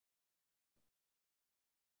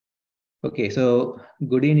Okay, so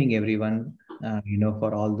good evening, everyone.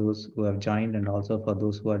 For all those who have joined and also for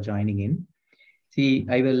those who are joining in. See,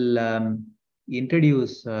 I will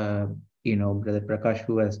introduce, Brother Prakash,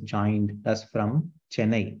 who has joined us from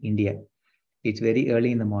Chennai, India. It's very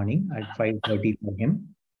early in the morning at 5:30 for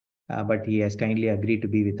him, but he has kindly agreed to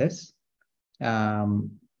be with us.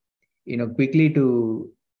 Um, Quickly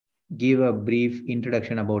to give a brief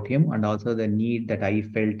introduction about him and also the need that I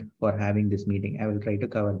felt for having this meeting. I will try to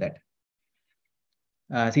cover that.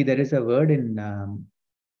 See, there is a word in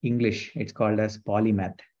English, it's called as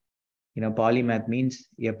polymath. Polymath means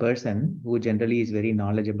a person who generally is very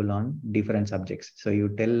knowledgeable on different subjects. So you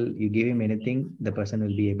give him anything, the person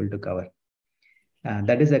will be able to cover.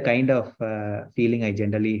 That is the kind of feeling I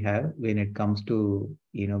generally have when it comes to,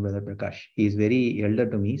 Brother Prakash. He's very elder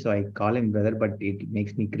to me, so I call him brother, but it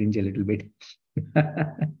makes me cringe a little bit.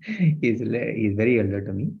 He's very elder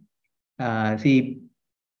to me. See,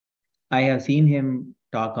 I have seen him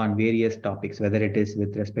talk on various topics, whether it is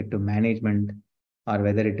with respect to management or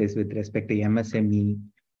whether it is with respect to MSME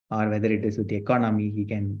or whether it is with the economy. He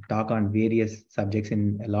can talk on various subjects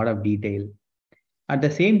in a lot of detail. At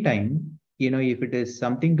the same time, if it is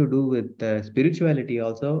something to do with spirituality,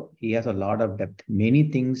 also, he has a lot of depth.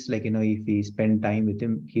 Many things, like, if we spend time with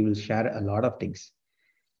him, he will share a lot of things.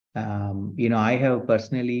 I have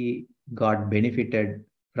personally got benefited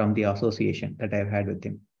from the association that I've had with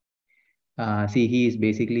him. See, he is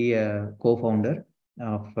basically a co-founder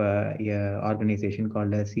of a organization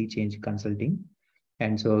called Sea Change Consulting.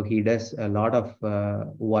 And so he does a lot of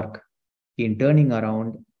work in turning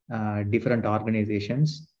around different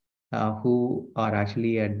organizations who are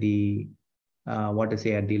actually at the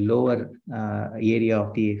at the lower area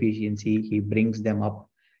of the efficiency. He brings them up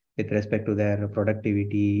with respect to their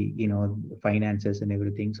productivity, finances and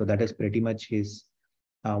everything. So that is pretty much his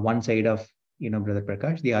one side of, Brother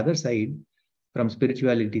Prakash. The other side, from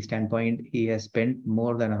spirituality standpoint, he has spent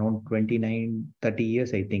more than around 29, 30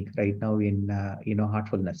 years, I think, right now in,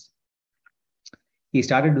 heartfulness. He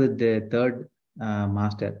started with the third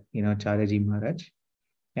master, Charyaji Maharaj.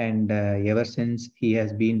 And ever since, he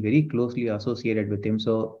has been very closely associated with him.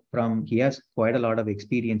 So he has quite a lot of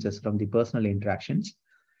experiences from the personal interactions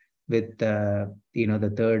with,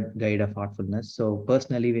 the third guide of heartfulness. So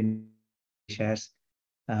personally, when he shares,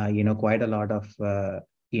 quite a lot of,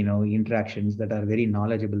 interactions that are very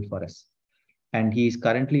knowledgeable for us. And he is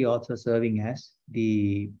currently also serving as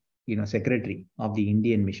the, secretary of the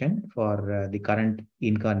Indian mission for the current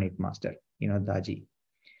incarnate master, Daji.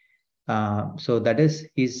 So that is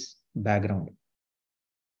his background.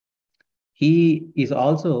 He is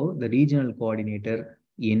also the regional coordinator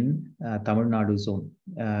in Tamil Nadu zone.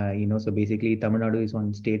 So basically, Tamil Nadu is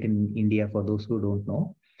one state in India for those who don't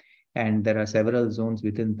know. And there are several zones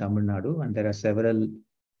within Tamil Nadu, and there are several,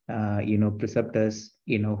 preceptors,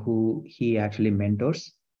 who he actually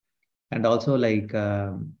mentors. And also, like,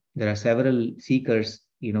 there are several seekers,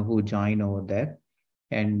 who join over there.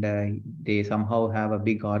 And they somehow have a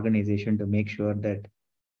big organization to make sure that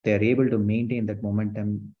they're able to maintain that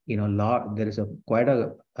momentum. There is quite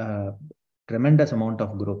a tremendous amount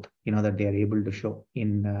of growth, that they are able to show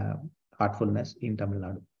in heartfulness in Tamil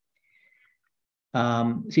Nadu.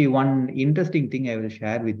 See, one interesting thing I will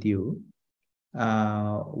share with you.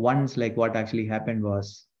 Once, like, what actually happened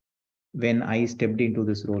was when I stepped into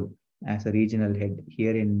this role as a regional head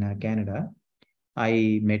here in Canada,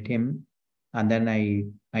 I met him, and then I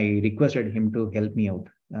requested him to help me out,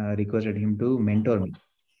 requested him to mentor me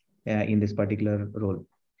in this particular role.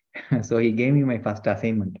 So he gave me my first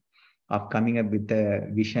assignment of coming up with a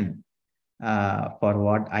vision for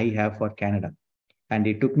what I have for Canada. And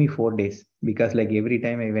it took me 4 days because, like, every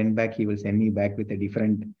time I went back, he will send me back with a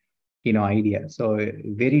different, idea. So a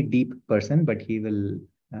very deep person, but he's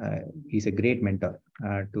a great mentor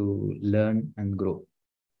to learn and grow.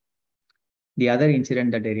 The other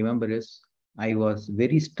incident that I remember is I was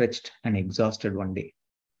very stretched and exhausted one day.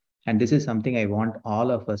 And this is something I want all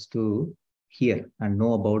of us to hear and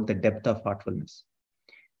know about the depth of heartfulness.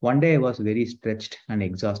 One day I was very stretched and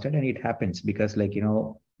exhausted, and it happens because, like,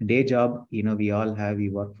 day job, we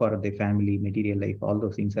work for the family, material life, all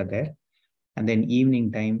those things are there. And then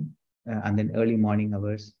evening time and then early morning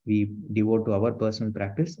hours, we devote to our personal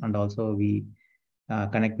practice, and also we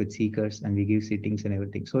connect with seekers and we give sittings and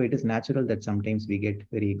everything. So it is natural that sometimes we get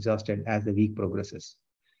very exhausted as the week progresses.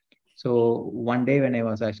 So one day when I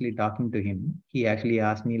was actually talking to him, he actually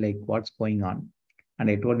asked me, like, what's going on? And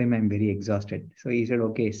I told him I'm very exhausted. So he said,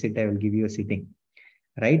 okay, sit, I will give you a sitting.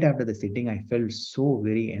 Right after the sitting, I felt so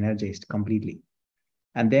very energized completely.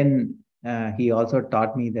 And then he also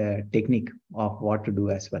taught me the technique of what to do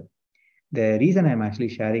as well. The reason I'm actually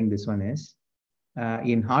sharing this one is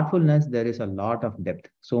in heartfulness, there is a lot of depth.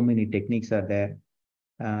 So many techniques are there.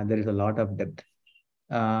 There is a lot of depth.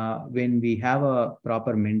 When we have a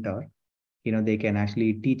proper mentor, they can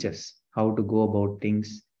actually teach us how to go about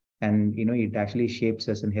things. And, it actually shapes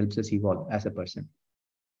us and helps us evolve as a person.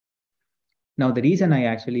 Now, the reason I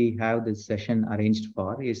actually have this session arranged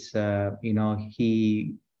for is, I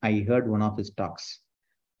heard one of his talks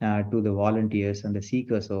to the volunteers and the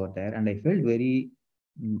seekers over there, and I felt very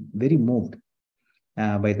moved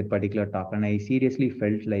by the particular talk. And I seriously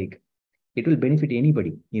felt like it will benefit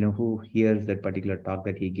anybody, who hears that particular talk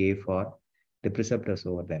that he gave for the preceptors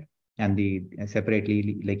over there, and the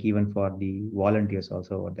separately, like even for the volunteers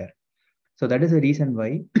also over there. So that is the reason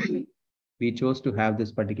why we chose to have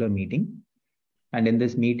this particular meeting. And in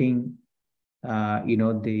this meeting,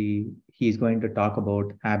 he's going to talk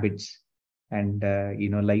about habits and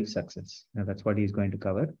life success. That's what he's going to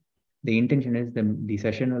cover. The intention is the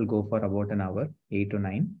session will go for about an hour, 8 to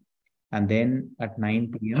 9. And then at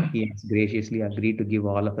 9 p.m., he has graciously agreed to give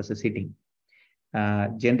all of us a sitting.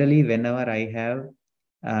 Generally, whenever I have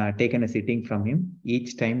taken a sitting from him,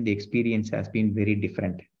 each time the experience has been very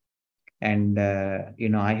different. And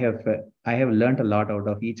I have learned a lot out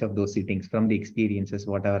of each of those sittings from the experiences,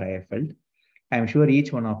 whatever I have felt. I'm sure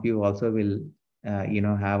each one of you also will,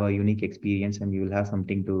 have a unique experience, and you will have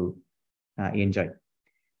something to enjoy.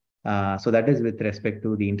 So that is with respect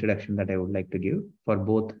to the introduction that I would like to give for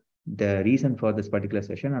both the reason for this particular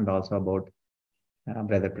session and also about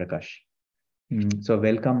Brother Prakash. So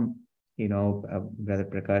welcome, Brother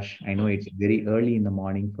Prakash. I know it's very early in the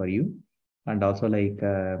morning for you, and also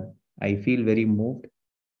I feel very moved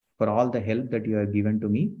for all the help that you have given to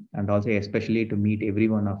me, and also especially to meet every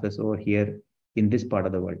one of us over here in this part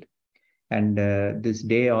of the world. And this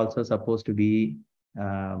day also supposed to be,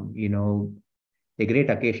 a great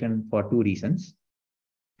occasion for two reasons.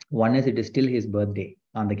 One is it is still his birthday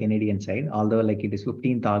on the Canadian side, although it is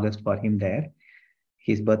 15th August for him there.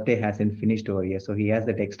 His birthday hasn't finished over here, so he has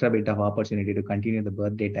that extra bit of opportunity to continue the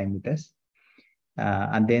birthday time with us.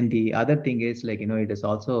 And then the other thing is it is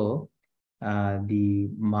also the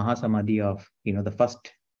Mahasamadhi of the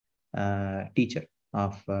first teacher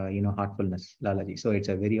of heartfulness, Lalaji. So it's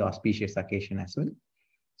a very auspicious occasion as well.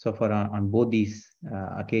 So for on both these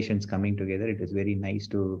occasions coming together, it is very nice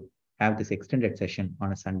to have this extended session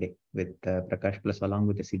on a Sunday with Prakash plus along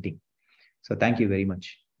with the sitting. So thank you very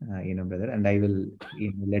much, brother, and I will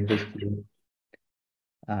let this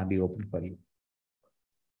be open for you.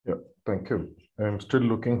 Yeah, thank you. I'm still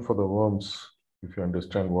looking for the worms. If you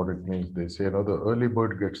understand what it means, they say, the early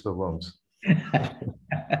bird gets the worms.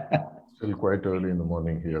 Still quite early in the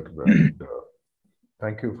morning here. And,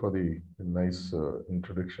 thank you for the nice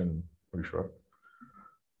introduction, Vishwa.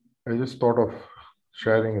 I just thought of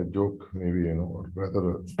sharing a joke, maybe, or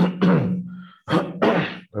rather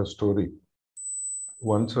a story.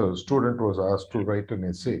 Once a student was asked to write an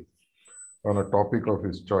essay on a topic of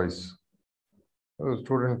his choice. The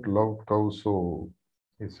student loved cows, so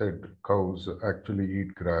he said cows actually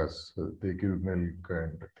eat grass, they give milk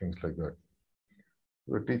and things like that.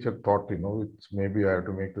 The teacher thought, it's maybe I have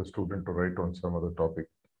to make the student to write on some other topic.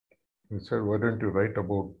 He said, why don't you write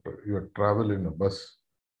about your travel in a bus?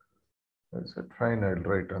 I said, fine, I'll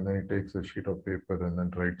write. And then he takes a sheet of paper and then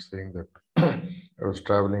writes saying that I was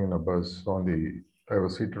traveling in a bus I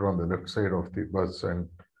was seated on the left side of the bus, and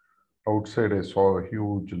outside I saw a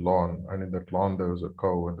huge lawn, and in that lawn there was a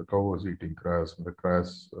cow, and the cow was eating grass, and the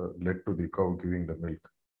grass led to the cow giving the milk.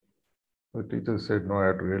 The teacher said, no, I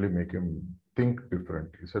had to really make him think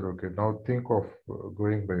different. He said, okay, now think of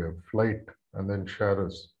going by a flight and then share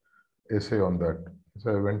an essay on that.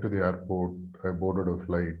 So I went to the airport, I boarded a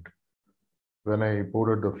flight. When I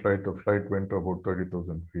boarded the flight went to about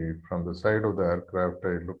 30,000 feet. From the side of the aircraft,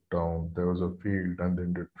 I looked down. There was a field, and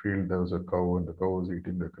in the field there was a cow, and the cow was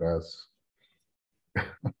eating the grass.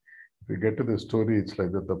 If we get to the story, it's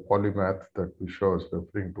like that the polymath that Vishwa was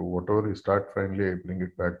referring to. Whatever you start finally, I bring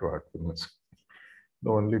it back to heartfulness.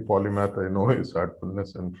 The only polymath I know is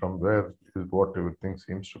heartfulness, and from there is what everything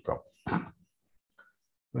seems to come.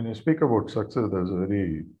 When you speak about success, there's a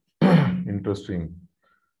very interesting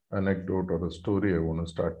anecdote or a story I want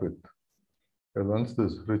to start with. There's once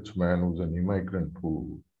this rich man who's an immigrant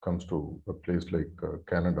who comes to a place like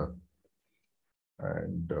Canada.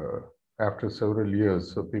 And after several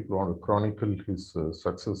years, people want to chronicle his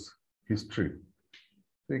success history.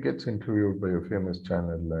 So he gets interviewed by a famous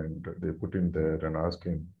channel, and they put him there and ask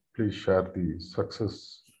him, please share the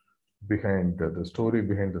success behind the story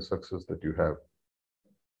behind the success that you have.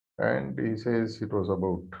 And he says I was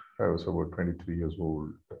about 23 years old.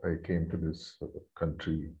 I came to this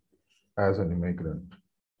country. as an immigrant.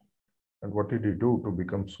 And what did you do to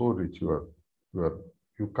become so rich?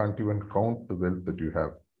 You can't even count the wealth that you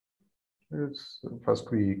have. It's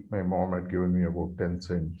first week, my mom had given me about 10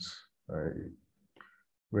 cents. I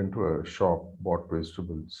went to a shop, bought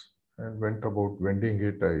vegetables, and went about vending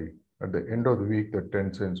it. At the end of the week, the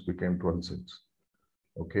 10 cents became 12 cents.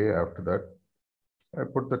 Okay, after that, I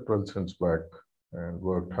put the 12 cents back and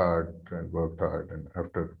worked hard and worked hard. And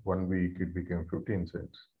after 1 week, it became 15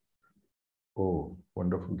 cents. Oh,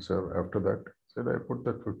 wonderful, sir. After that, said I put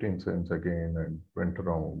that 15 cents again and went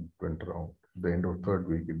around, went around. At the end of third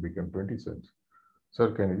week, it became 20 cents.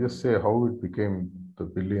 Sir, can you just say how it became the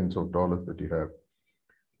billions of dollars that you have?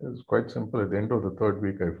 It's quite simple. At the end of the third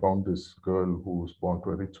week, I found this girl who was born to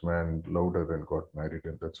a rich man, loved her and got married,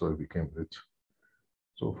 and that's why I became rich.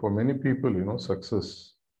 So for many people,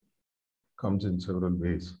 success comes in several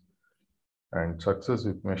ways. And success,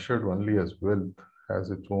 if measured only as wealth, has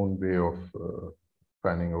its own way of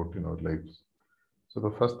panning out in our lives. So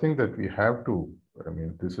the first thing that we have to,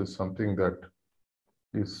 this is something that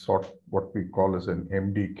is sort of what we call as an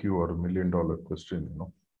MDQ or $1 million question.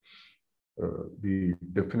 The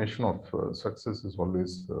definition of success is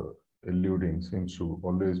always eluding, seems to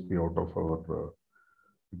always be out of our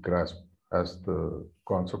grasp, as the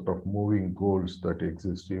concept of moving goals that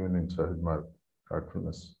exist even in Sahaj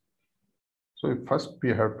Mindfulness. So first we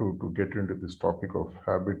have to get into this topic of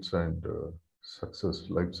habits and success,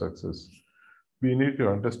 life success. We need to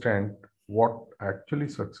understand what actually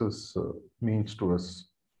success means to us.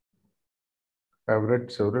 I've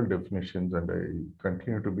read several definitions and I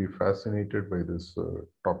continue to be fascinated by this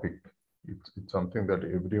topic. It's something that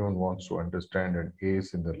everyone wants to understand and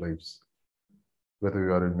ace in their lives, whether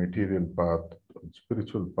you are in material path,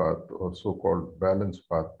 spiritual path, or so-called balanced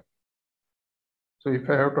path. So if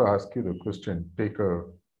I have to ask you the question, take a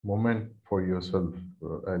moment for yourself.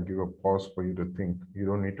 I'll give a pause for you to think. You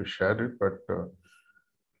don't need to share it, but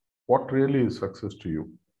what really is success to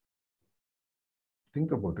you?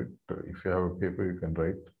 Think about it. If you have a paper, you can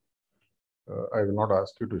write. I will not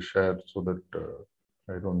ask you to share so that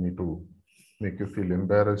I don't need to make you feel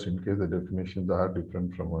embarrassed in case the definitions are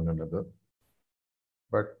different from one another.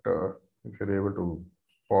 But if you're able to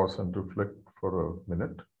pause and reflect for a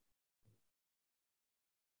minute.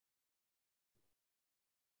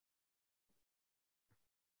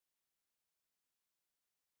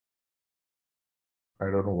 I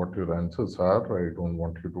don't know what your answers are. I don't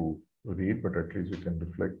want you to read, but at least you can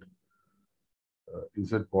reflect.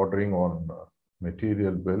 Is it bordering on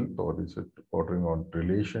material wealth, or is it bordering on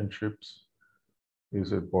relationships?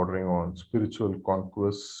 Is it bordering on spiritual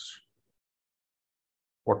conquests?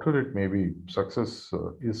 Whatever it may be, success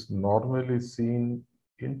is normally seen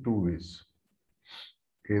in two ways,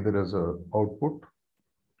 either as an output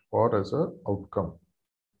or as an outcome.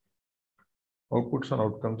 Outputs and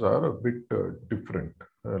outcomes are a bit different.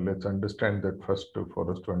 Let's understand that first for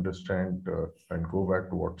us to understand and go back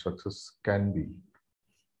to what success can be.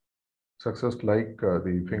 Success, like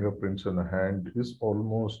the fingerprints on a hand, is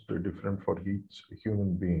almost different for each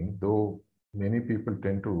human being, though many people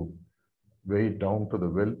tend to weigh down to the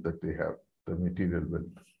wealth that they have, the material wealth.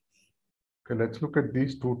 Okay, let's look at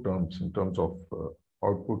these two terms in terms of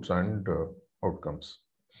outputs and outcomes.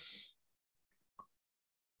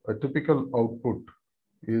 A typical output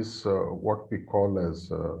is what we call as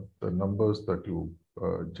the numbers that you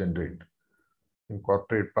generate. In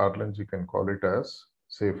corporate parlance, you can call it as,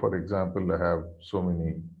 say, for example, I have so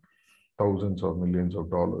many thousands or millions of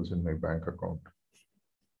dollars in my bank account,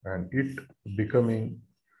 and it becoming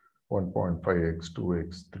 1.5x,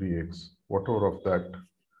 2x, 3x, whatever of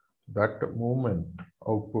that movement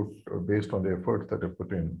output based on the efforts that I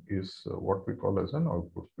put in is what we call as an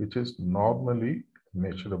output, which is normally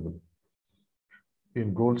measurable.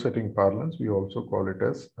 In goal setting parlance, we also call it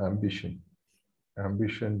as ambition.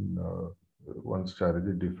 Ambition, one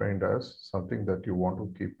strategy defined as something that you want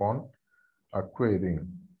to keep on acquiring.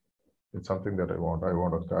 It's something that I want. I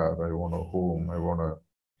want a car, I want a home, I want a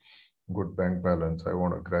good bank balance, I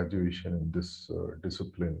want a graduation in this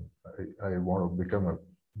discipline, I want to become a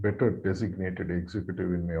better designated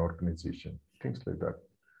executive in my organization, things like that.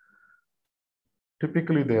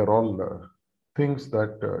 Typically, they are all things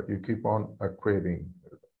that you keep on acquiring,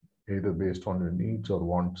 either based on your needs or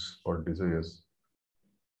wants or desires.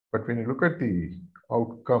 But when you look at the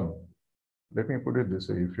outcome, let me put it this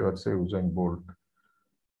way, if you are, say, Usain Bolt,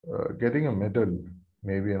 getting a medal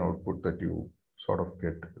may be an output that you sort of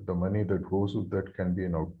get. The money that goes with that can be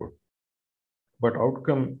an output. But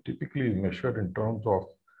outcome typically is measured in terms of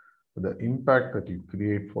the impact that you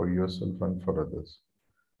create for yourself and for others.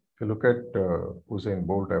 you look at Usain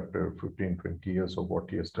Bolt after 15, 20 years of what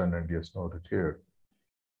he has done and he has now retired,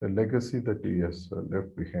 the legacy that he has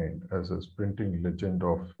left behind as a sprinting legend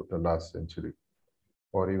of the last century,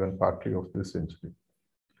 or even partly of this century,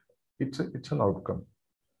 it's an outcome.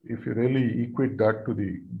 If you really equate that to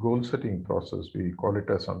the goal setting process, we call it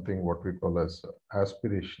as something what we call as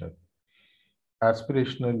aspirational.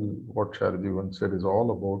 Aspirational, what Sharaji once said, is all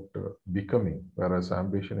about becoming, whereas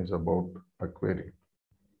ambition is about acquiring.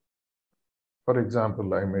 For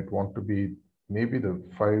example, I might want to be maybe the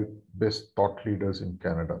 5 best thought leaders in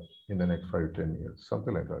Canada in the next 5, 10 years,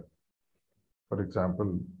 something like that. For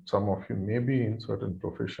example, some of you may be in certain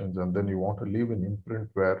professions and then you want to leave an imprint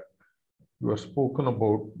where you are spoken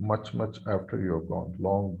about much, much after you're gone,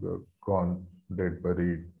 long gone, dead,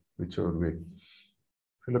 buried, whichever way.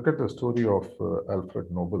 If you look at the story of Alfred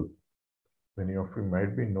Nobel, many of you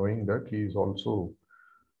might be knowing that he is also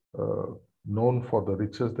known for the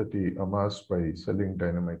riches that he amassed by selling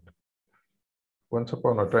dynamite. Once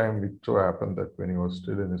upon a time, it so happened that when he was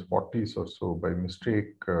still in his 40s or so, by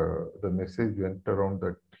mistake, the message went around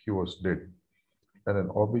that he was dead. And an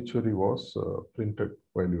obituary was printed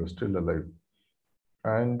while he was still alive.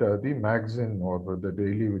 And the magazine or the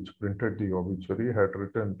daily which printed the obituary had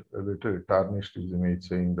written a little tarnished his image,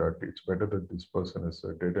 saying that it's better that this person is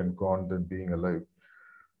dead and gone than being alive,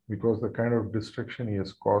 because the kind of destruction he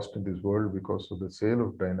has caused in this world because of the sale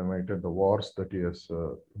of dynamite and the wars that he has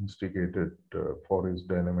instigated for his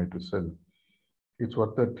dynamite to sell, it's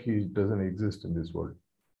what that he doesn't exist in this world.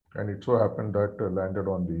 And it so happened that landed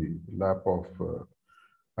on the lap of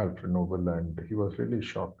Alfred Nobel, and he was really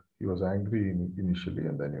shocked. He was angry initially,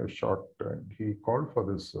 and then he was shocked, and he called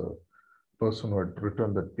for this person who had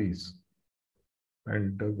written that piece.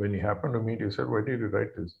 And when he happened to meet, he said, "Why did you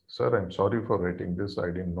write this?" "Sir, I'm sorry for writing this. I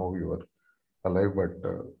didn't know you were alive, but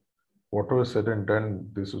whatever said and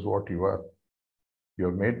done, this is what you are. You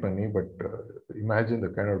have made money, but imagine the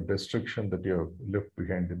kind of destruction that you have left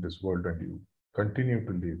behind in this world and you continue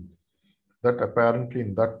to live." That apparently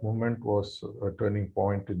in that moment was a turning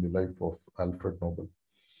point in the life of Alfred Nobel.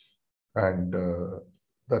 And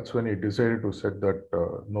that's when he decided to set that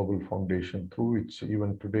Nobel Foundation, through which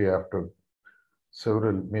even today, after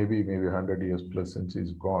several, maybe 100 years plus since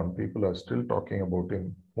he's gone, people are still talking about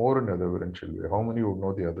him more in a reverential way. How many would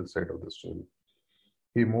know the other side of the story?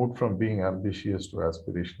 He moved from being ambitious to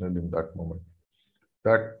aspirational in that moment.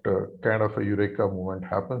 That kind of a eureka moment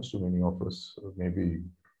happens to many of us, maybe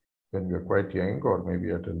when we are quite young or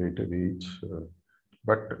maybe at a later age.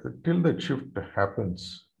 But till that shift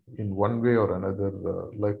happens in one way or another,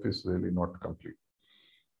 life is really not complete.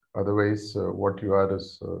 Otherwise, what you are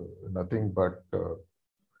is nothing but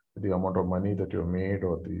the amount of money that you've made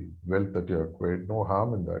or the wealth that you have acquired. No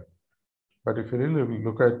harm in that. But if you really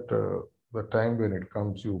look at the time when it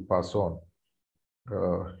comes, you pass on.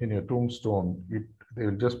 In your tombstone, they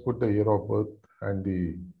will just put the year of birth and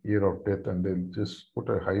the year of death, and they'll just put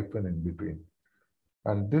a hyphen in between.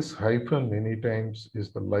 And this hyphen many times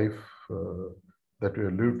is the life that we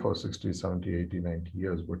have lived for 60, 70, 80, 90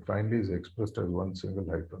 years, but finally is expressed as one single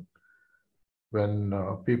hyphen. When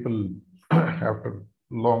people, after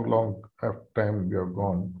long after time we are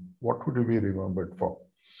gone, what would you be remembered for?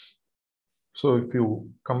 So if you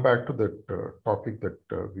come back to that topic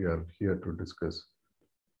that we are here to discuss,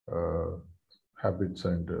 habits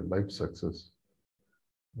and life success,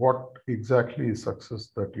 what exactly is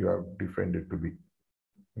success that you have defined it to be?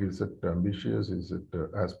 Is it ambitious? Is it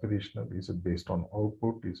aspirational? Is it based on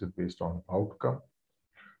output? Is it based on outcome?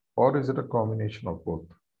 Or is it a combination of both?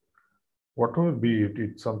 Whatever be it,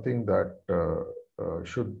 it's something that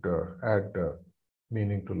should add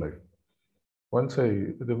meaning to life. Once I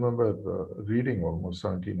remember reading almost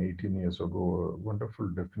 17, 18 years ago, a wonderful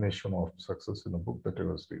definition of success in a book that I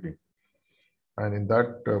was reading. And in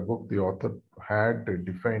that book, the author had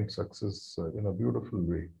defined success in a beautiful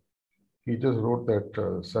way. He just wrote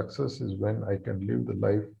that success is when I can live the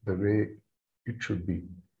life the way it should be.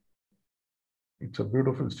 It's a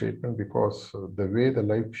beautiful statement because the way the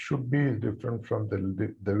life should be is different from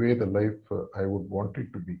the way the life I would want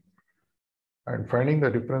it to be. And finding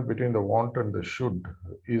the difference between the want and the should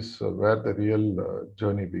is where the real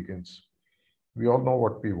journey begins. We all know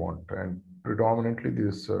what we want, and predominantly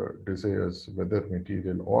these desires, whether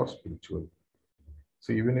material or spiritual.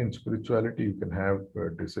 So even in spirituality, you can have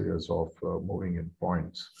desires of moving in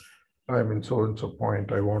points. I'm in so and so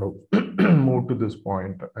point, I want to move to this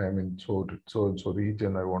point. I'm in so and so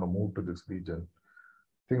region, I want to move to this region.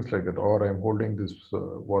 Things like that. Or I'm holding this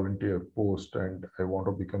volunteer post and I want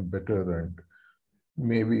to become better and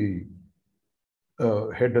maybe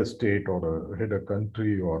head a state or head a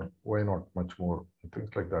country, or why not much more things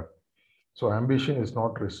like that. So ambition is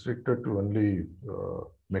not restricted to only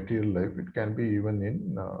material life. It can be even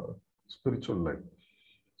in spiritual life.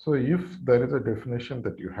 So if there is a definition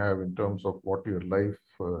that you have in terms of what your life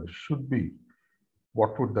should be,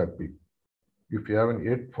 what would that be? If you haven't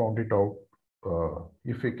yet found it out,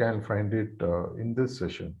 if you can find it in this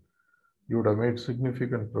session, you would have made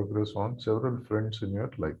significant progress on several fronts in your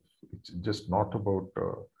life. It's just not about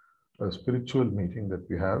a spiritual meeting that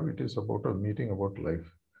we have. It is about a meeting about life.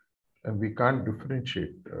 And we can't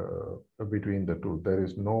differentiate between the two. There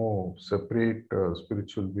is no separate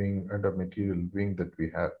spiritual being and a material being that we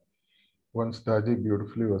have. Once Daji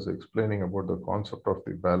beautifully was explaining about the concept of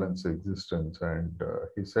the balanced existence, and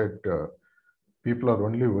he said people are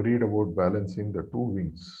only worried about balancing the two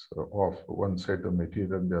wings of one side the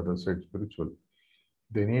material and the other side spiritual.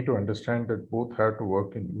 They need to understand that both have to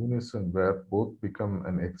work in unison, where both become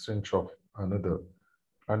an extension of another,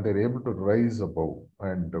 and they're able to rise above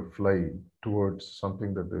and fly towards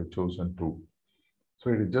something that they've chosen to. So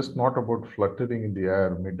it is just not about fluttering in the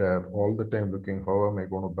air, mid-air, all the time looking, how am I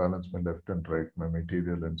going to balance my left and right, my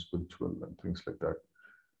material and spiritual and things like that.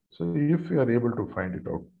 So if you are able to find it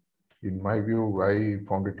out, in my view, I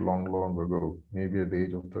found it long, long ago, maybe at the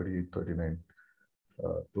age of 38, 39,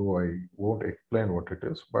 though I won't explain what it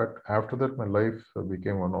is. But after that, my life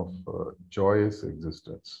became one of joyous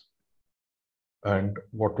existence. And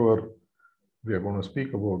whatever we are going to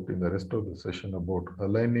speak about in the rest of the session about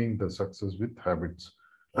aligning the success with habits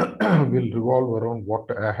will revolve around what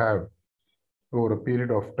I have over a period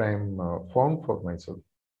of time found for myself.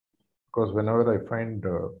 Because whenever I find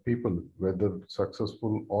people, whether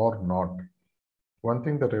successful or not, one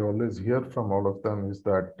thing that I always hear from all of them is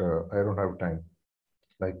that I don't have time.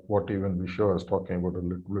 Like what even Vishwa was talking about a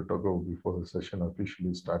little bit ago before the session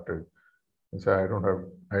officially started. He said,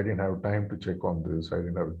 I didn't have time to check on this. I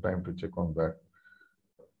didn't have time to check on that.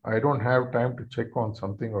 I don't have time to check on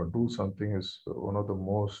something or do something is one of the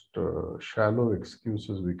most shallow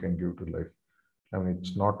excuses we can give to life. I mean,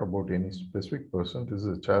 it's not about any specific person. This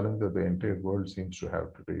is a challenge that the entire world seems to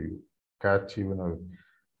have today. You catch even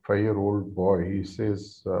a 5-year-old boy, he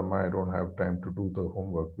says, I don't have time to do the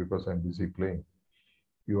homework because I'm busy playing.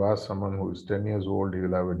 You ask someone who is 10 years old, he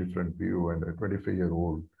will have a different view, and a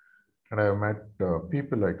 25-year-old. And I have met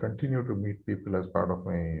people, I continue to meet people as part of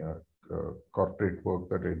my corporate work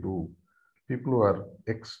that I do. People who are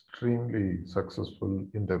extremely successful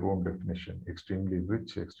in their own definition, extremely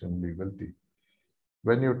rich, extremely wealthy.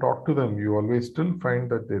 When you talk to them, you always still find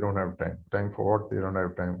that they don't have time. Time for what? They don't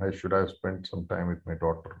have time. I should have spent some time with my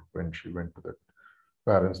daughter when she went to that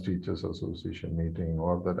Parents Teachers Association meeting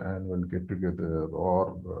or that annual get together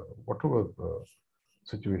or whatever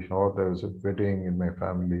situation, or there was a wedding in my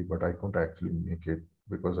family, but I couldn't actually make it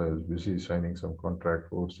because I was busy signing some contract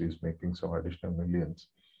overseas, making some additional millions,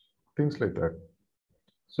 things like that.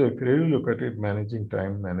 So if you really look at it, managing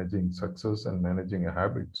time, managing success, and managing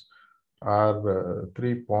habits are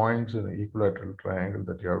 3 points in an equilateral triangle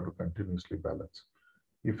that you have to continuously balance.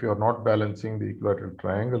 If you're not balancing, the equilateral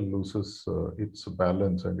triangle loses its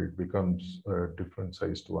balance and it becomes a different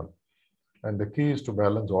sized one. And the key is to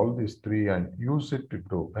balance all these three and use it to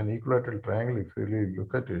grow. An equilateral triangle, if you really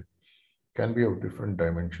look at it, can be of different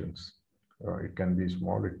dimensions. It can be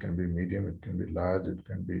small, it can be medium, it can be large, it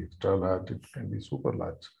can be extra large, it can be super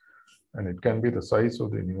large. And it can be the size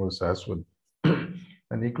of the universe as well.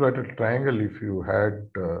 An equilateral triangle, if you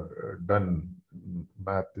had done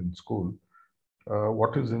math in school,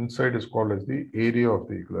 what is inside is called as the area of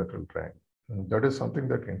the equilateral triangle. And that is something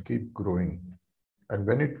that can keep growing. And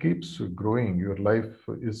when it keeps growing, your life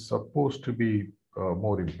is supposed to be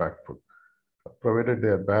more impactful, provided they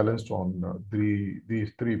are balanced on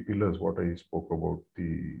these three pillars, what I spoke about,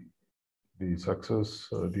 the success,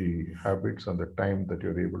 the habits, and the time that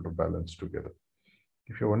you're able to balance together.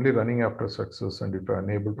 If you're only running after success and if you're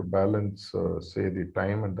unable to balance, say, the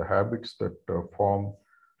time and the habits that form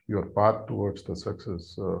your path towards the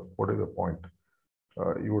success, what is the point?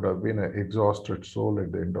 You would have been an exhausted soul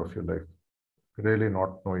at the end of your life, really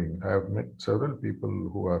not knowing. I have met several people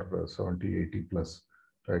who are 70, 80 plus.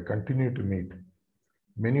 I continue to meet.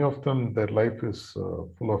 Many of them, their life is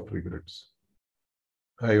full of regrets.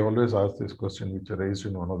 I always ask this question, which I raised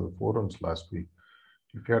in one of the forums last week.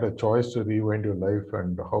 If you had a choice to rewind your life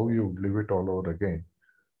and how you would live it all over again,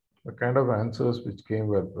 the kind of answers which came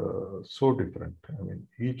were so different. I mean,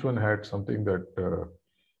 each one had something that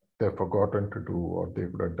they've forgotten to do or they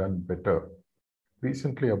could have done better.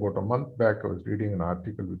 Recently, about a month back, I was reading an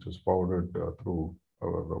article which was forwarded through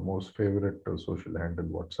our most favorite social handle,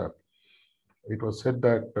 WhatsApp. It was said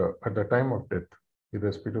that at the time of death,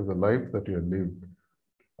 irrespective of the life that you have lived,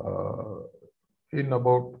 in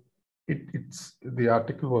about it's the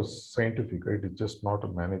article was scientific, right? It's just not a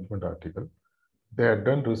management article. They had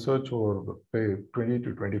done research over 20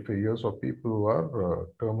 to 25 years of people who are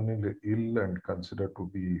terminally ill and considered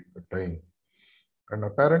to be dying. And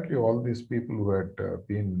apparently, all these people who had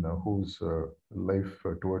been, whose life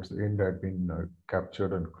towards the end had been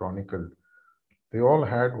captured and chronicled, they all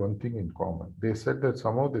had one thing in common. They said that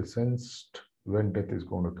somehow they sensed when death is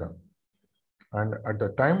going to come. And at the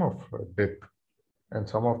time of death, and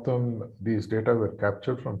some of them, these data were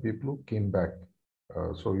captured from people who came back.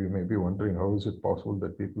 So you may be wondering, how is it possible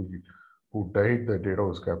that people who died, the data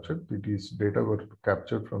was captured? These data were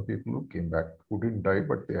captured from people who came back, who didn't die,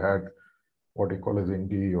 but they had what they call as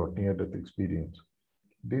NDE or near-death experience.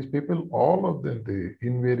 These people, all of them, they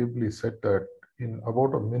invariably said that in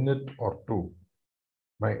about a minute or two,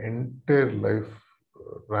 my entire life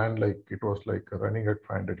ran like it was like running at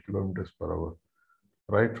 500 kilometers per hour.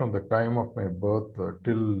 Right from the time of my birth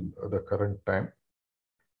till the current time,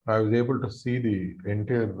 I was able to see the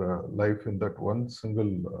entire life in that one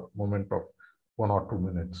single moment of 1 or 2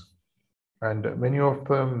 minutes. And many of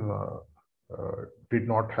them did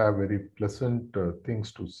not have very pleasant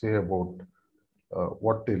things to say about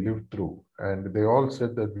what they lived through. And they all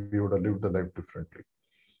said that we would have lived the life differently.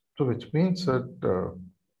 So, which means that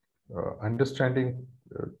understanding,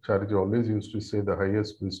 Chariji always used to say the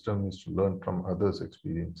highest wisdom is to learn from others'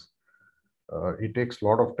 experience. It takes a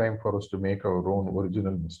lot of time for us to make our own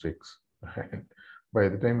original mistakes. And by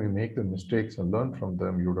the time we make the mistakes and learn from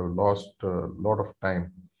them, you would have lost a lot of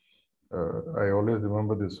time. I always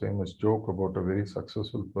remember this famous joke about a very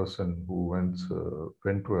successful person who once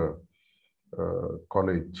went to a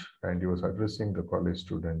college and he was addressing the college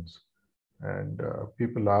students. And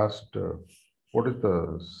people asked, what is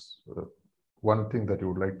the one thing that you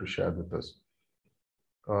would like to share with us?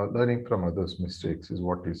 Learning from others' mistakes is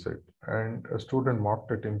what he said. And a student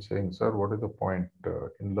mocked at him saying, sir, what is the point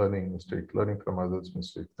in learning mistakes, learning from others'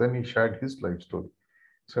 mistakes? Then he shared his life story.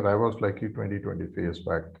 He said, I was like you 25 years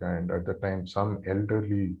back. And at the time, some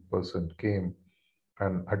elderly person came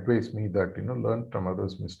and advised me that, learn from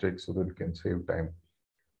others' mistakes so that you can save time.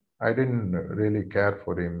 I didn't really care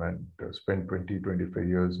for him and spent 25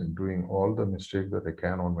 years in doing all the mistakes that I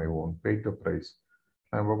can on my own, paid the price.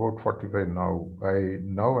 I'm about 45 now. I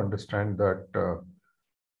now understand that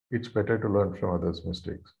it's better to learn from others'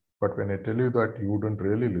 mistakes. But when I tell you that you wouldn't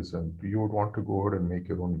really listen, you would want to go ahead and make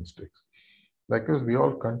your own mistakes. Likewise, we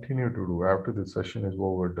all continue to do after the session is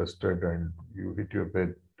over, dusted, and you hit your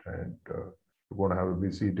bed, and you're going to have a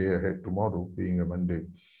busy day ahead tomorrow, being a Monday.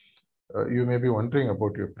 You may be wondering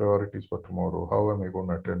about your priorities for tomorrow. How am I going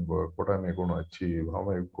to attend work? What am I going to achieve? How am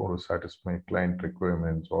I going to satisfy client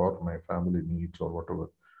requirements or my family needs or whatever?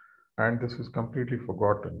 And this is completely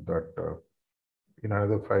forgotten that in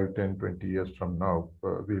another 5, 10, 20 years from now,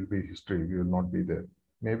 we'll be history. We will not be there.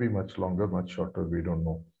 Maybe much longer, much shorter. We don't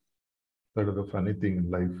know. That is the funny thing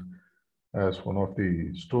in life. As one of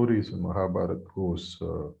the stories in Mahabharata goes,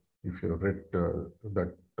 if you have read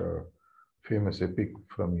that famous epic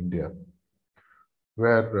from India,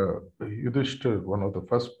 where Yudhishthir, one of the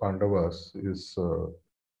first Pandavas, is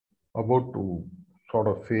about to sort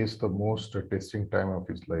of face the most testing time of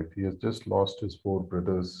his life. He has just lost his 4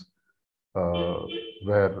 brothers,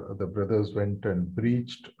 where the brothers went and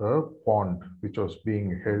breached a pond which was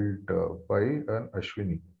being held by an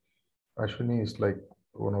Ashwini. Ashwini is like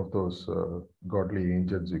one of those godly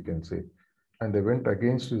angels, you can say. And they went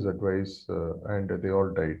against his advice and they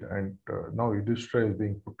all died. And now Yudhishthira is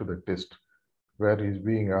being put to the test, where he's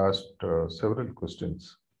being asked several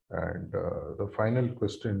questions. And the final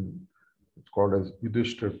question is called as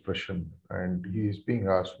Yudhishthira Prashan. And he is being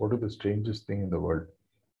asked, what is the strangest thing in the world?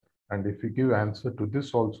 And if you give answer to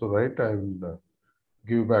this also right, I will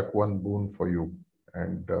give back one boon for you.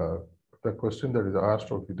 And the question that is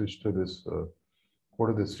asked of Yudhishthira is, what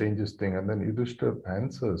is the strangest thing? And then Yudhishthira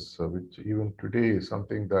answers, which even today is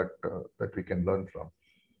something that that we can learn from.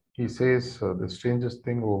 He says, the strangest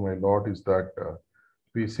thing, oh my Lord, is that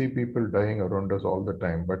we see people dying around us all the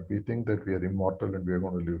time, but we think that we are immortal and we are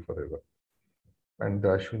going to live forever. And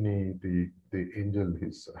Ashwini, the angel,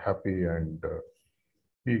 is happy and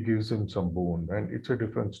he gives him some boon. And it's a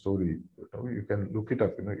different story. You can look it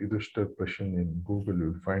up, Yudhishthira Prashan in Google.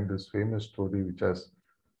 You'll find this famous story which has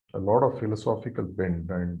a lot of philosophical bent,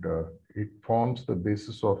 and it forms the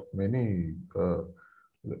basis of many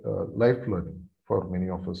life learning for many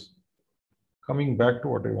of us. Coming back to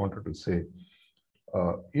what I wanted to say,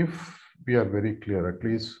 if we are very clear, at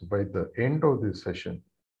least by the end of this session,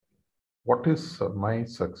 what is my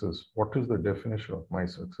success? What is the definition of my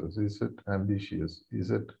success? Is it ambitious?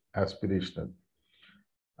 Is it aspirational?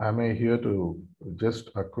 am I here to just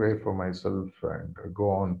acquire for myself and go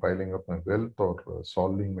on piling up my wealth or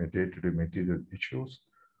solving my day-to-day material issues?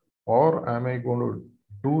 Or am I going to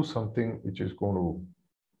do something which is going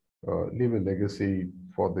to leave a legacy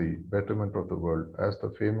for the betterment of the world? As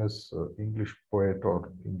the famous English poet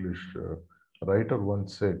or English writer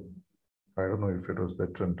once said, I don't know if it was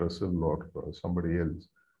Bertrand Russell or somebody else,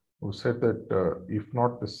 who said that if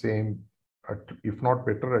not the same, if not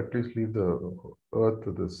better, at least leave the earth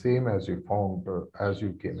the same as you found, as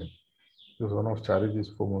you came in. This is one of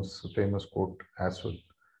Charlie's most famous quote as well.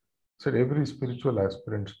 Said every spiritual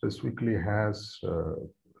aspirant specifically has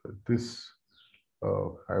this,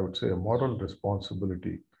 I would say, a moral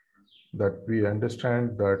responsibility that we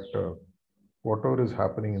understand that whatever is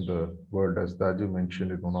happening in the world, as Daji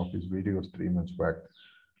mentioned in one of his videos 3 months back,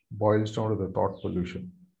 boils down to the thought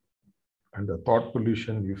pollution. And the thought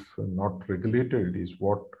pollution, if not regulated, is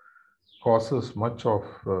what causes much of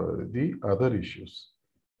the other issues.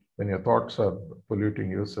 When your thoughts are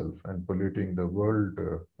polluting yourself and polluting the world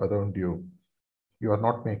around you, you are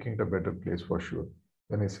not making it a better place for sure.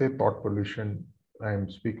 When I say thought pollution, I am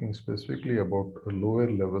speaking specifically about lower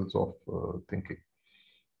levels of thinking.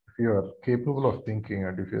 If you are capable of thinking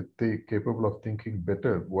and if you're capable of thinking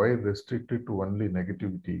better, why restrict it to only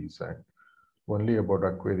negativities and only about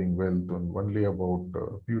acquiring wealth and only about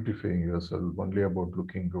beautifying yourself, only about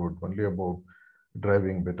looking good, only about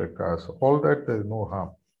driving better cars? All that, there is no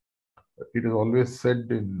harm. It is always said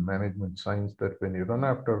in management science that when you run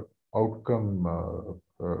after outcome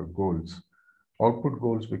goals, output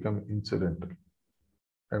goals become incidental.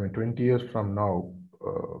 I mean, 20 years from now,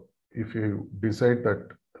 if you decide that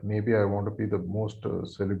maybe I want to be the most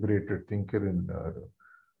celebrated thinker in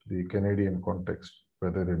the Canadian context,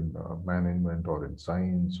 whether in management or in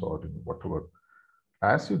science or in whatever,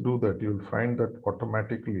 as you do that, you'll find that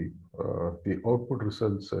automatically the output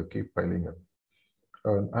results keep piling up.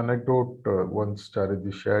 An anecdote once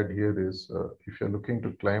Charity shared here is if you're looking to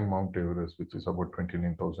climb Mount Everest, which is about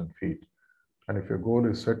 29,000 feet, and if your goal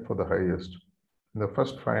is set for the highest, in the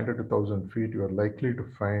first 500 to 1,000 feet, you are likely to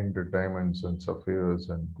find diamonds and sapphires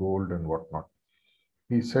and gold and whatnot.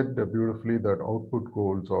 He said beautifully that output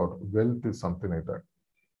goals or wealth is something like that.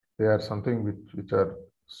 They are something which are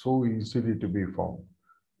so easily to be found.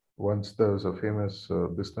 Once there was a famous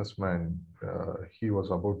businessman, he was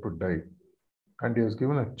about to die. And he was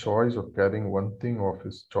given a choice of carrying one thing of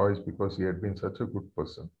his choice because he had been such a good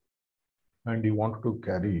person. And he wanted to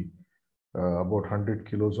carry about 100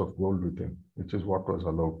 kilos of gold with him, which is what was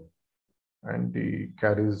allowed. And he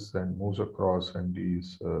carries and moves across and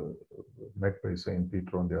he's met by Saint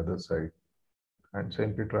Peter on the other side. And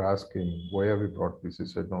Saint Peter asked him, why have you brought this? He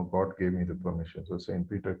said, no, God gave me the permission. So Saint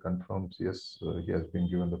Peter confirms, yes, he has been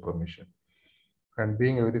given the permission. And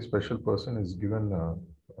being a very special person is given a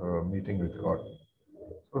meeting with God.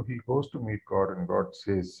 So he goes to meet God and God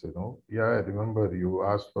says, yeah, I remember you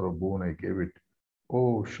asked for a boon, I gave it.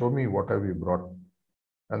 Oh, show me what have you brought.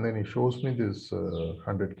 And then he shows me this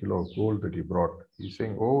 100 kilo of gold that he brought. He's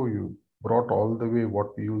saying, oh, you brought all the way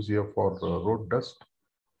what we use here for road dust.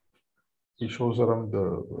 He shows around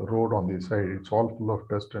the road on the side. It's all full of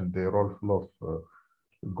dust and they're all full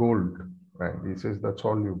of gold. And he says, that's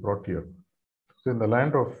all you brought here. So in the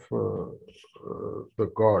land of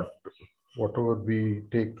the God, whatever we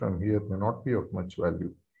take from here may not be of much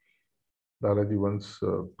value. Dalaji once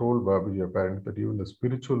told Babaji apparently that even the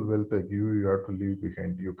spiritual wealth I give you, you have to leave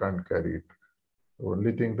behind. You can't carry it. The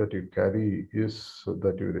only thing that you carry is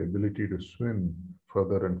that your ability to swim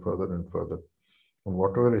further and further and further. And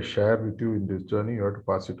whatever I share with you in this journey, you have to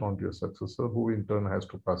pass it on to your successor, who in turn has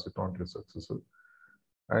to pass it on to your successor.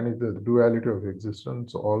 And in the duality of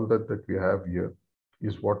existence, all that we have here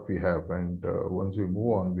is what we have. And once we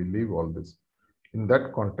move on, we leave all this. In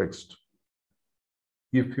that context,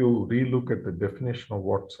 if you relook at the definition of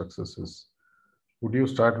what success is, would you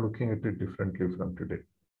start looking at it differently from today?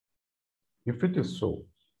 If it is so,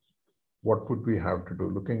 what would we have to do?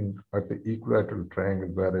 Looking at the equilateral triangle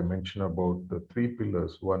where I mentioned about the 3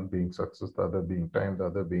 pillars, one being success, the other being time, the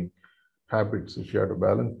other being habits. If you had to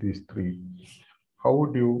balance these 3, how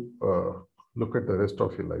would you look at the rest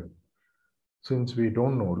of your life? Since we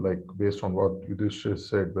don't know, like based on what Yudhishthira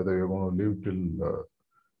said, whether you're going to live till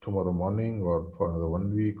tomorrow morning or for another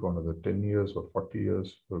 1 week or another 10 years or 40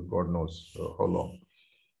 years, God knows how long.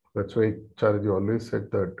 That's why Chariji always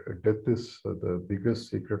said that death is the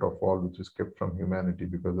biggest secret of all which is kept from humanity,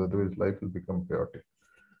 because otherwise life will become chaotic.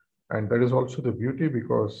 And that is also the beauty,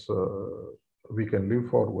 because we can live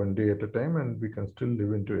for 1 day at a time and we can still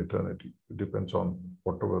live into eternity. It depends on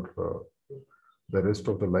whatever the rest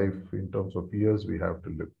of the life in terms of years we have to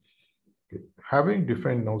live. Okay. Having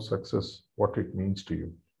defined now success, what it means to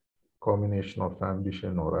you, combination of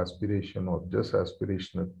ambition or aspiration or just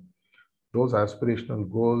aspirational. Those aspirational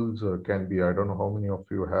goals can be, I don't know how many of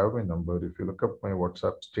you have a number. If you look up my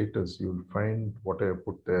WhatsApp status, you'll find what I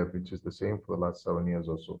put there, which is the same for the last 7 years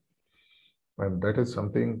or so. And that is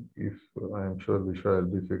something, if I'm sure Vishwa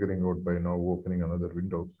will be figuring out by now, opening another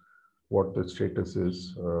window, what the status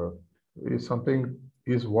is something,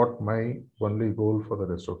 is what my only goal for the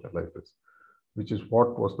rest of my life is, which is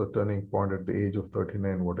what was the turning point at the age of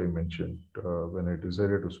 39, what I mentioned, when I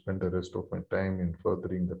decided to spend the rest of my time in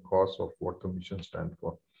furthering the cause of what the mission stands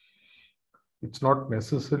for. It's not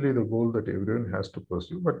necessarily the goal that everyone has to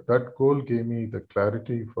pursue, but that goal gave me the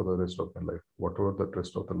clarity for the rest of my life, whatever the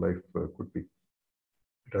rest of the life could be.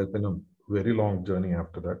 It has been a very long journey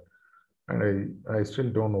after that. And I still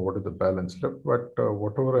don't know what is the balance left, but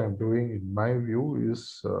whatever I'm doing, in my view,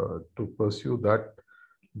 is to pursue that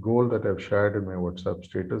goal that I've shared in my WhatsApp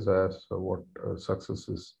status as what success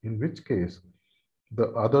is. In which case, the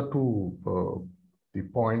other two, the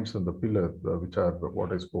points and the pillars, which are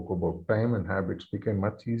what I spoke about, time and habits, became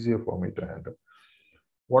much easier for me to handle.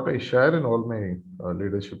 What I share in all my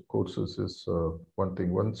leadership courses is one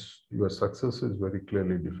thing: once your success is very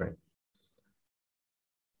clearly defined,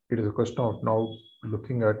 it is a question of now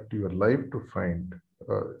looking at your life to find.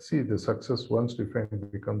 See, the success once defined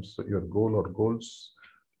becomes your goal or goals,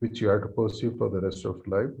 which you have to pursue for the rest of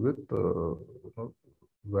life with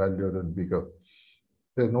value and vigor.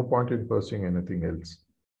 There's no point in pursuing anything else.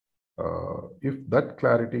 If that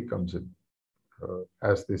clarity comes in,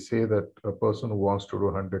 as they say that a person who wants to do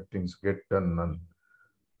 100 things get done none.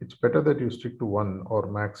 It's better that you stick to one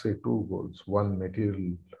or max say two goals, one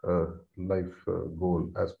material life goal,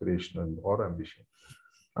 aspirational or ambition,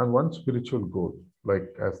 and one spiritual goal, like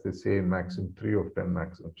as they say in Maxim 3 of 10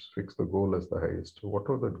 maxims, fix the goal as the highest. So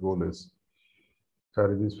whatever that goal is,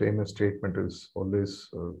 Charity's famous statement is always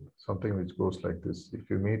something which goes like this. If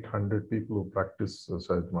you meet 100 people who practice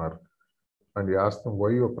Sajmar and you ask them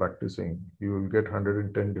why you're practicing, you will get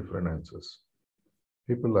 110 different answers.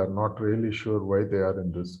 People are not really sure why they are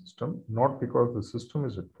in this system, not because the system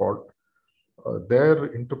is at fault. Their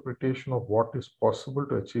interpretation of what is possible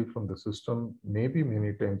to achieve from the system maybe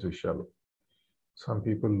many times is shallow. Some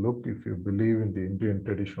people look, if you believe in the Indian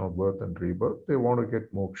tradition of birth and rebirth, they want to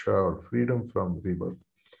get moksha or freedom from rebirth.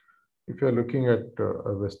 If you're looking at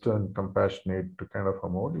a Western compassionate kind of a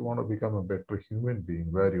mode, you want to become a better human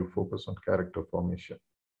being where you focus on character formation.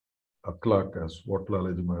 Akhlaq, as what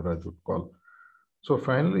Lalaji Maharaj would call. So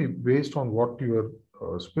finally, based on what your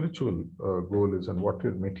spiritual goal is and what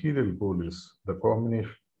your material goal is, the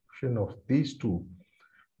combination of these two,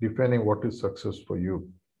 defining what is success for you,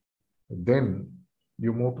 then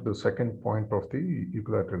you move to the second point of the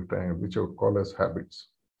equilateral triangle, which I would call as habits,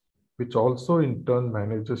 which also in turn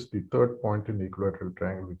manages the third point in the equilateral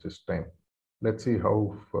triangle, which is time. Let's see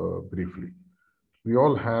how briefly. We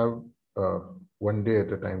all have one day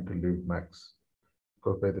at a time to live max.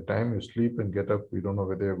 Because by the time you sleep and get up, we don't know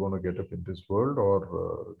whether you're going to get up in this world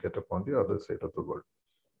or get up on the other side of the world.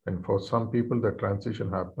 And for some people, the transition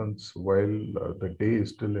happens while the day is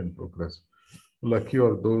still in progress. Lucky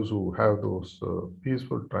are those who have those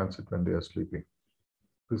peaceful transit when they are sleeping.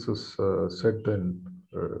 This is said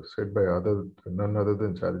by none other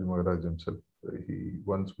than Chariji Maharaj himself. He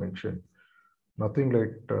once mentioned, nothing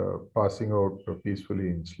like passing out peacefully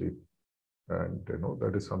in sleep. And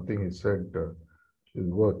that is something he said is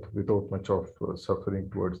worth without much of suffering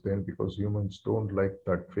towards the end, because humans don't like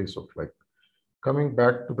that phase of life. Coming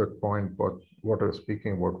back to that point, what I was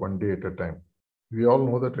speaking about, one day at a time. We all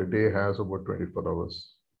know that a day has about 24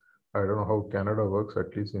 hours. I don't know how Canada works.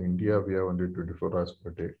 At least in India, we have only 24 hours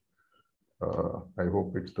per day. I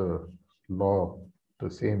hope it's the law the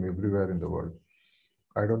same everywhere in the world.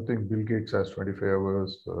 I don't think Bill Gates has 25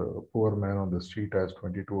 hours. A poor man on the street has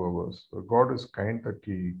 22 hours. So God is kind that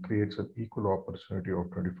he creates an equal opportunity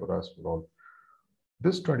of 24 hours for all.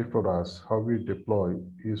 This 24 hours, how we deploy,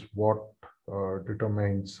 is what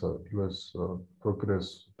determines your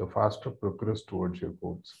progress, the faster progress towards your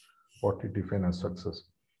goals, what you define as success.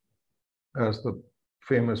 As the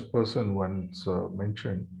famous person once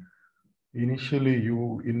mentioned, initially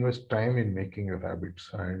you invest time in making your habits,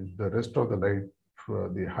 and the rest of the life,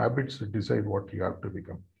 the habits decide what you have to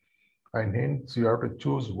become. And hence, you have to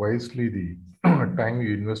choose wisely the time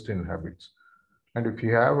you invest in habits. And if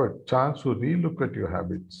you have a chance to relook at your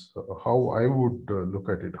habits, how I would look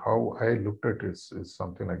at it, how I looked at it is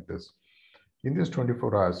something like this. In these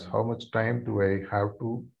 24 hours, how much time do I have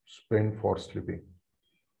to spend for sleeping?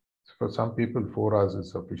 For some people, 4 hours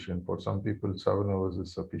is sufficient. For some people, 7 hours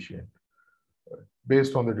is sufficient.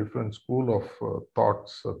 based on the different school of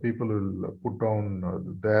thoughts, people will put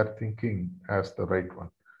down their thinking as the right one.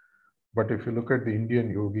 But if you look at the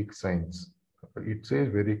Indian yogic science, it says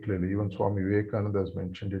very clearly, even Swami Vivekananda has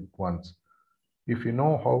mentioned it once. If you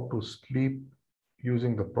know how to sleep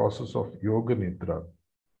using the process of yoga nidra,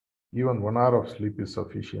 even 1 hour of sleep is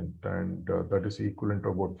sufficient, and that is equivalent to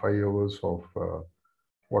about 5 hours of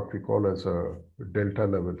what we call as a delta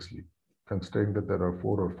level sleep. Considering that there are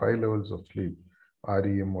 4 or 5 levels of sleep,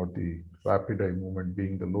 REM or the rapid eye movement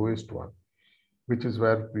being the lowest one, which is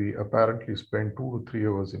where we apparently spend 2 to 3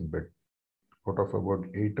 hours in bed out of about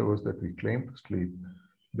 8 hours that we claim to sleep.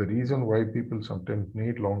 The reason why people sometimes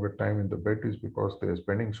need longer time in the bed is because they are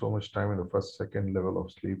spending so much time in the first, second level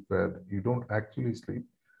of sleep where you don't actually sleep.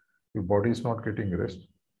 Your body is not getting rest,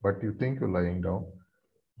 but you think you're lying down.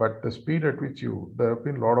 But the speed at which there have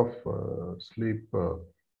been a lot of sleep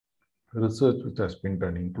research which has been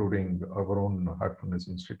done, including our own Heartfulness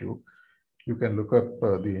Institute. You can look up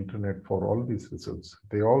the internet for all these results.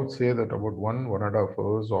 They all say that about 1.5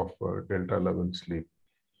 hours of delta level sleep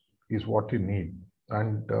is what you need.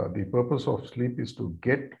 And the purpose of sleep is to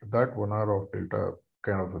get that 1 hour of delta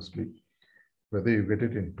kind of a sleep. Whether you get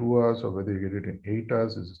it in 2 hours or whether you get it in 8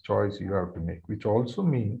 hours is a choice you have to make, which also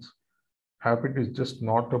means habit is just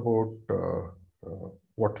not about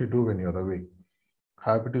what you do when you're awake.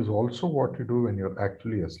 Habit is also what you do when you're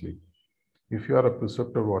actually asleep. If you are a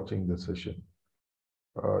preceptor watching this session,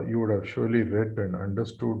 you would have surely read and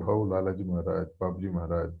understood how Lalaji Maharaj, Babaji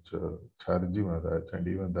Maharaj, Chariji Maharaj, and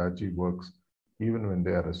even Daji works even when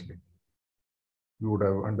they are asleep. You would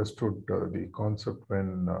have understood the concept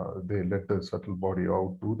when they let the subtle body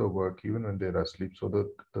out, do the work even when they're asleep, so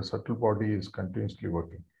that the subtle body is continuously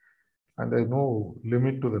working. And there's no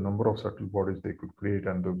limit to the number of subtle bodies they could create,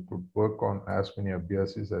 and they could work on as many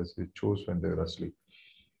abhyasis as they chose when they were asleep.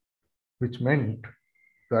 Which meant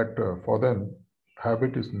that for them,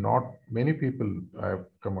 habit is not, many people I have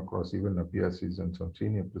come across, even abhyasis and some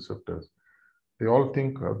senior preceptors, they all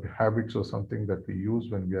think habits are something that we use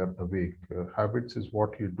when we are awake. Habits is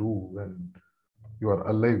what you do when you are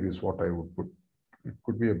alive, is what I would put. It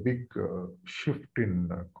could be a big shift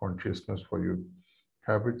in consciousness for you.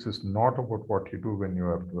 Habits is not about what you do when you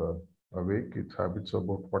are awake. It's habits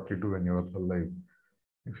about what you do when you are alive.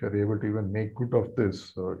 If you're able to even make good of this,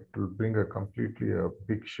 it will bring a completely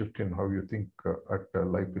big shift in how you think at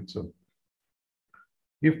life itself.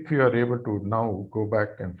 If you are able to now go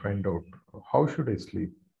back and find out how should I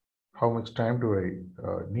sleep, how much time do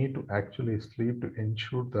I need to actually sleep to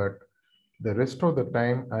ensure that the rest of the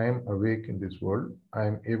time I am awake in this world, I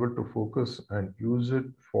am able to focus and use it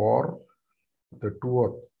for the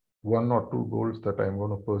one or two goals that I'm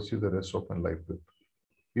going to pursue the rest of my life with.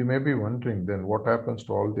 You may be wondering then what happens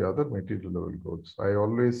to all the other material level goals. I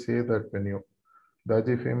always say that when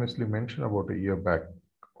Daji famously mentioned about a year back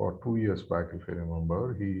or 2 years back, if I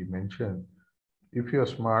remember, he mentioned, if you're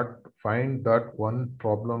smart, find that one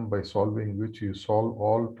problem by solving which you solve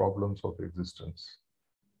all problems of existence.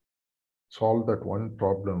 Solve that one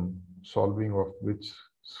problem, solving of which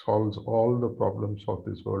solves all the problems of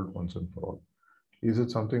this world once and for all. Is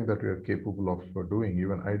it something that we are capable of doing,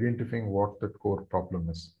 even identifying what that core problem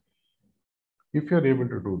is? If you're able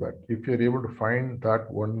to do that, if you're able to find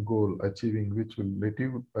that one goal, achieving which will let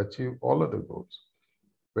you achieve all other goals.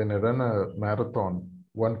 When I run a marathon,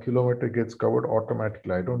 1 kilometer gets covered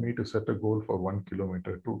automatically. I don't need to set a goal for 1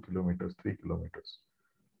 kilometer, 2 kilometers, 3 kilometers.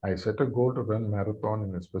 I set a goal to run marathon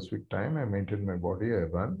in a specific time. I maintain my body, I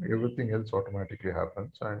run. Everything else automatically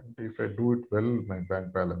happens. And if I do it well, my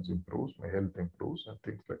bank balance improves, my health improves, and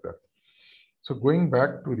things like that. So going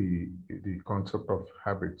back to the concept of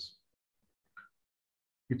habits,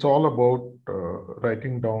 it's all about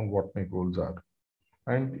writing down what my goals are.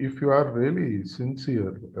 And if you are really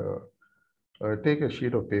sincere, take a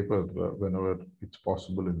sheet of paper whenever it's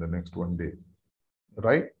possible in the next one day.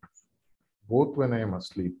 Write both when I am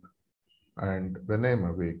asleep and when I am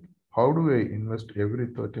awake. How do I invest every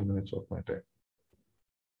 30 minutes of my time?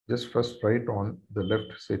 Just first write on the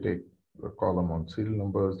left, say take a column on serial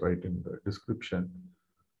numbers, write in the description.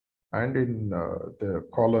 And in the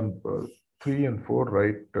column 3 and 4,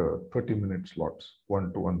 write 30-minute slots,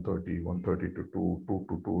 1 to 1:30, 1:30 to 2, 2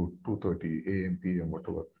 to 2, 2:30 AM, PM,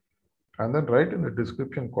 whatever. And then write in the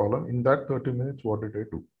description column, in that 30 minutes, what did I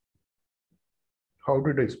do? How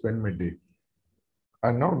did I spend my day?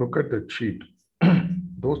 And now look at the sheet.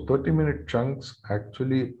 Those 30-minute chunks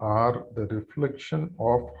actually are the reflection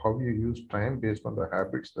of how you use time based on the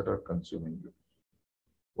habits that are consuming you.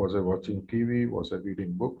 Was I watching TV? Was I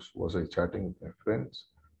reading books? Was I chatting with my friends?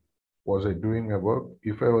 Was I doing my work?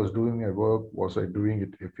 If I was doing my work, was I doing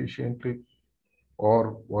it efficiently?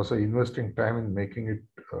 Or was I investing time in making it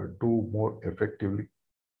do more effectively?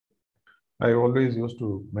 I always used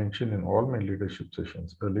to mention in all my leadership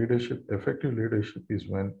sessions, effective leadership is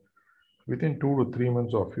when within 2 to 3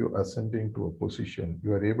 months of you ascending to a position,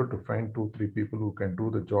 you are able to find 2, 3 people who can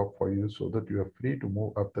do the job for you so that you are free to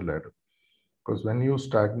move up the ladder. Because when you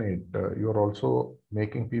stagnate, you are also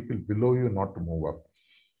making people below you not to move up.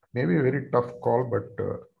 Maybe a very tough call, but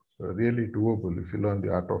really doable if you learn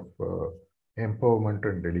the art of empowerment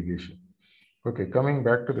and delegation. Okay, coming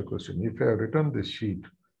back to the question, if I have written this sheet,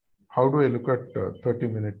 how do I look at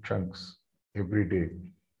 30-minute chunks every day?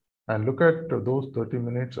 And look at those 30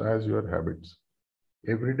 minutes as your habits.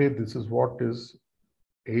 Every day, this is what is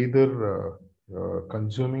either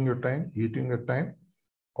consuming your time, eating your time,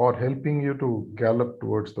 or helping you to gallop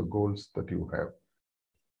towards the goals that you have.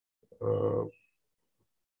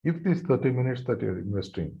 If these 30 minutes that you're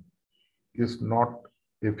investing is not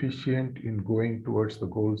efficient in going towards the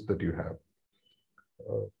goals that you have,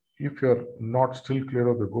 if you're not still clear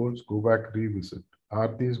of the goals, go back, revisit.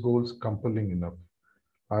 Are these goals compelling enough?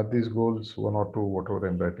 Are these goals, 1 or 2, whatever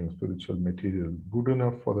I'm writing, spiritual material, good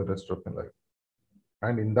enough for the rest of my life?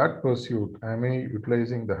 And in that pursuit, am I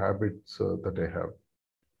utilizing the habits that I have?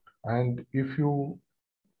 And if you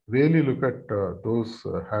really look at those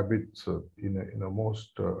habits in a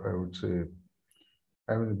most, I would say,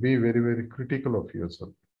 I mean, be very, very critical of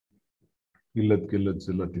yourself. Illat, gillat,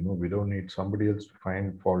 zillat, we don't need somebody else to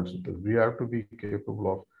find faults with us. We have to be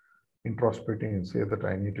capable of introspecting and say that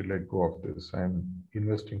I need to let go of this. I'm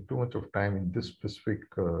investing too much of time in this specific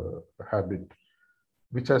habit,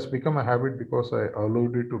 which has become a habit because I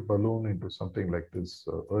allowed it to balloon into something like this.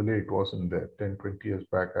 Earlier, it wasn't there. 10, 20 years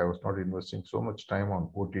back, I was not investing so much time on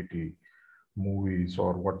OTT, movies,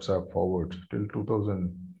 or WhatsApp forwards. Till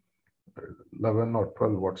 2011 or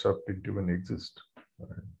 12, WhatsApp didn't even exist.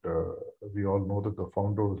 And we all know that the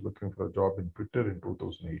founder was looking for a job in Twitter in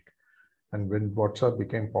 2008. And when WhatsApp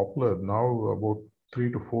became popular, now about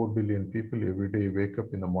 3 to 4 billion people every day wake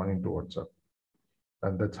up in the morning to WhatsApp.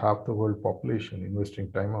 And that's half the world population investing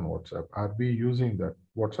time on WhatsApp. Are we using that?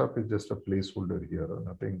 WhatsApp is just a placeholder here,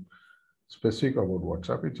 nothing specific about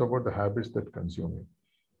WhatsApp. It's about the habits that consume it.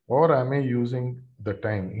 Or am I using the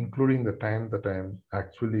time, including the time that I'm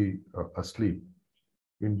actually asleep,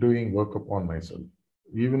 in doing work upon myself?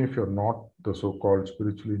 Even if you're not the so-called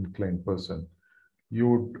spiritually inclined person, you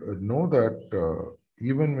would know that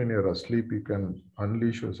even when you're asleep, you can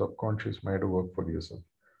unleash your subconscious mind to work for yourself.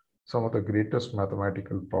 Some of the greatest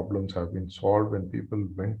mathematical problems have been solved when people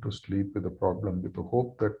went to sleep with a problem with the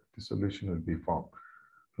hope that the solution will be found.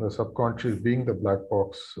 The subconscious, being the black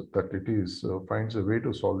box that it is, finds a way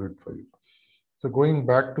to solve it for you. So going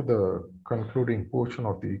back to the concluding portion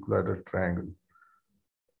of the equilateral triangle,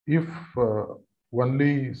 if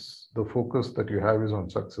only the focus that you have is on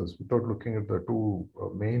success without looking at the two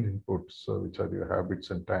main inputs, which are your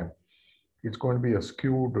habits and time, it's going to be a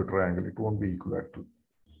skewed triangle. It won't be equilateral.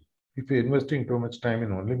 If you're investing too much time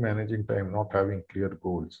in only managing time, not having clear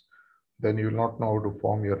goals, then you'll not know how to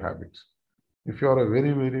form your habits. If you are a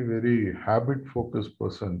very, very, very habit-focused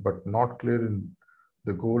person, but not clear in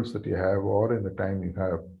the goals that you have or in the time you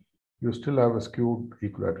have, you still have a skewed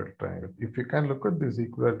equilateral triangle. If you can look at this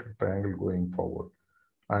equilateral triangle going forward,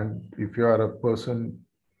 and if you are a person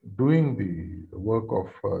doing the work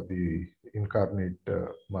of the incarnate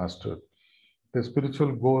master, the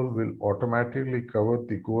spiritual goal will automatically cover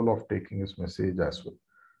the goal of taking his message as well.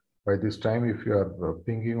 By this time, if you are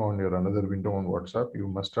pinging on your another window on WhatsApp, you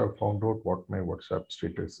must have found out what my WhatsApp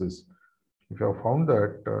status is. If you have found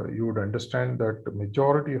that, you would understand that the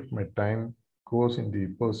majority of my time goes in the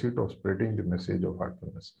pursuit of spreading the message of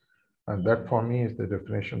heartfulness. And that for me is the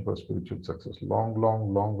definition for spiritual success. Long,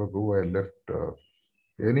 long, long ago, I left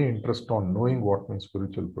any interest on knowing what my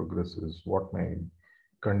spiritual progress is, what my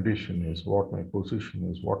condition is, what my position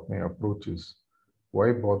is, what my approach is.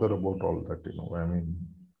 Why bother about all that? I mean,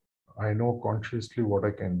 I know consciously what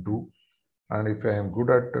I can do. And if I am good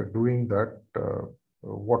at doing that,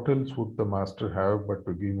 what else would the master have but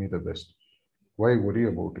to give me the best? Why worry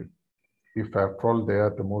about it? If after all they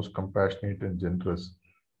are the most compassionate and generous,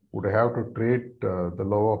 would I have to trade the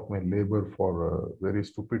love of my labor for a very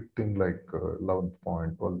stupid thing like 11th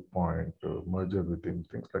point, 12th point, merger with him,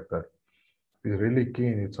 things like that? If he's really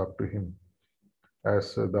keen, it's up to him.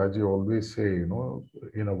 As Daji always say,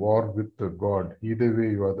 in a war with God, either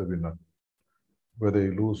way you are the winner, whether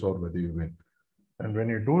you lose or whether you win. And when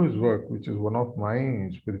you do his work, which is one of my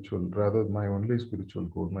spiritual, rather my only spiritual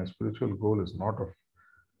goal, my spiritual goal is not of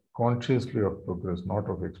consciously of progress, not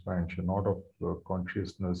of expansion, not of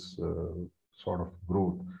consciousness sort of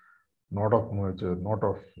growth, not of merger, not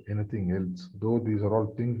of anything else, though these are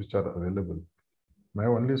all things which are available. My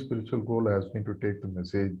only spiritual goal has been to take the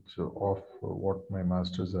message of what my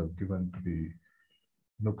masters have given to the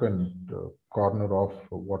nook and corner of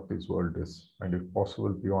what this world is, and if possible,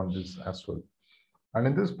 beyond this as well. And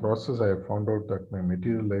in this process, I have found out that my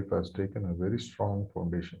material life has taken a very strong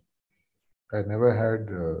foundation. I never had,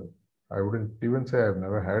 I wouldn't even say I've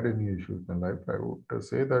never had any issues in life. I would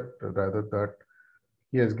say that rather that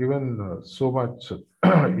he has given so much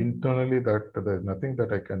internally that there's nothing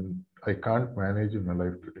that I can't manage in my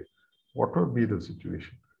life today. What would be the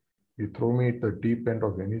situation? You throw me at the deep end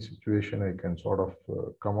of any situation, I can sort of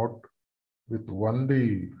come out with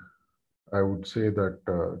only, I would say that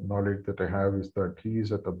knowledge that I have is that he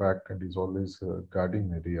is at the back and he's always guarding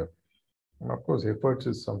my rear. And of course, efforts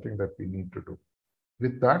is something that we need to do.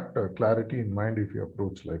 With that clarity in mind, if you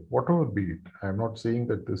approach life, whatever be it, I'm not saying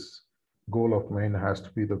that this goal of mine has to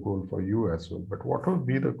be the goal for you as well, but whatever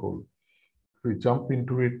be the goal, if we jump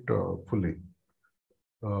into it fully,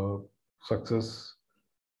 success,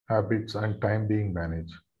 habits, and time being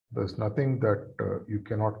managed. There's nothing that you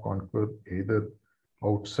cannot conquer either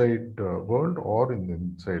outside world or in the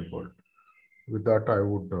inside world. With that, I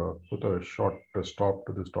would put a short stop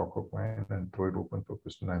to this talk of mine and throw it open for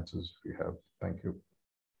question and answers if you have. Thank you.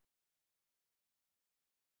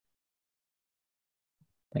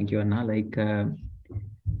 Thank you, Anna.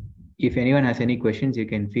 If anyone has any questions, you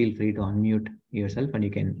can feel free to unmute yourself and you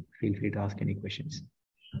can feel free to ask any questions.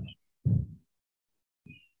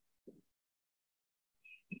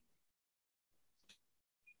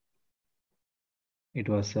 It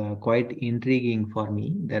was quite intriguing for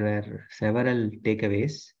me. There were several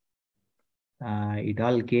takeaways. It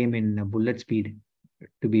all came in bullet speed,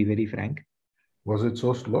 to be very frank. Was it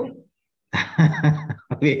so slow?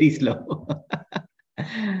 Very slow.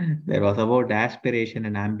 There was about aspiration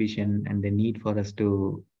and ambition and the need for us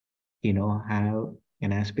to, have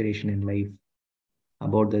an aspiration in life,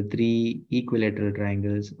 about the 3 equilateral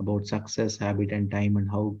triangles, about success, habit, and time, and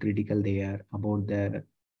how critical they are, about the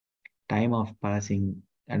time of passing,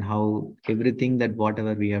 and how everything that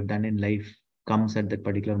whatever we have done in life comes at that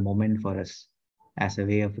particular moment for us as a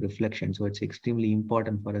way of reflection. So it's extremely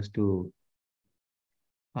important for us to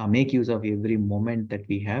make use of every moment that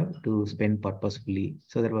we have to spend purposefully.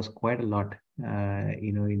 So there was quite a lot,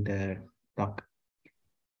 in the talk.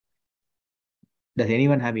 Does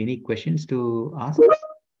anyone have any questions to ask?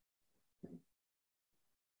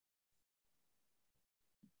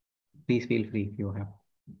 Please feel free if you have.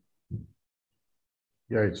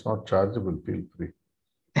 Yeah, it's not chargeable. Feel free.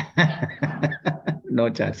 No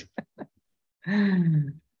charge.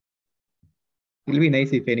 It'll be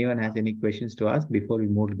nice if anyone has any questions to ask before we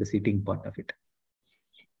move to the sitting part of it.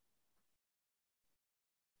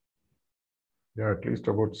 Yeah, at least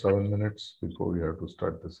about 7 minutes before we have to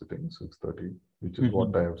start the sitting, 6:30, which is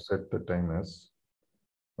what I have set the time as.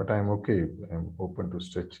 But I'm okay. I'm open to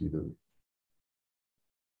stretch either way.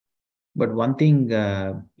 But one thing,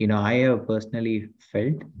 I have personally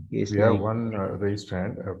felt is we have one raised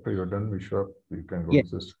hand. After you're done, Vishwa, you can go.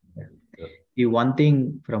 Yeah. One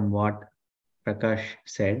thing from what Prakash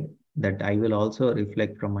said that I will also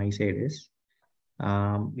reflect from my side is,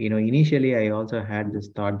 initially I also had this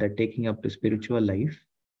thought that taking up to spiritual life,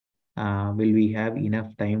 will we have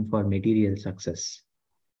enough time for material success?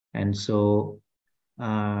 And so,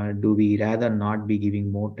 do we rather not be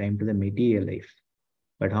giving more time to the material life?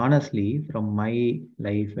 But honestly, from my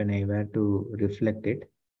life, when I were to reflect it,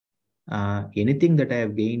 anything that I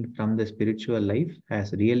have gained from the spiritual life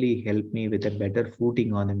has really helped me with a better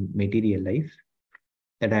footing on the material life,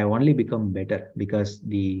 that I have only become better because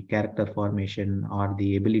the character formation or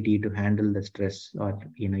the ability to handle the stress or,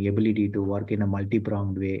 ability to work in a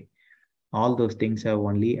multi-pronged way, all those things have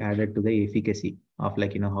only added to the efficacy of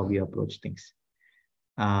how we approach things.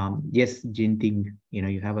 Yes, Jinting,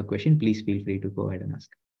 you have a question, please feel free to go ahead and ask.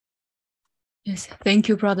 Yes, thank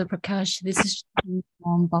you, Brother Prakash. This is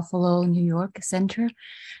from Buffalo, New York Center.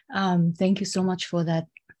 Thank you so much for that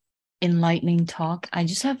enlightening talk. I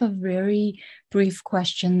just have a very brief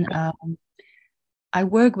question. I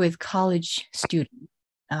work with college students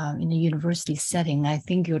in a university setting. I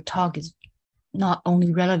think your talk is not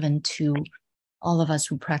only relevant to all of us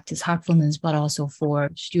who practice heartfulness, but also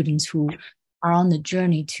for students who are on the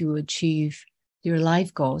journey to achieve their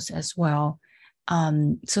life goals as well.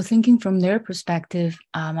 So thinking from their perspective,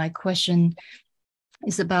 my question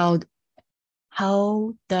is about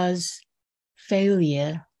how does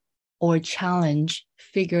failure or challenge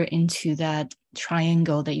figure into that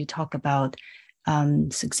triangle that you talk about,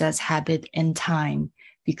 success, habit, and time?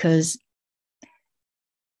 Because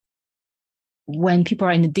when people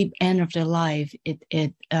are in the deep end of their life, it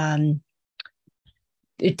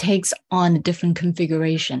takes on a different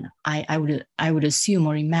configuration. I would assume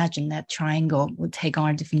or imagine that triangle would take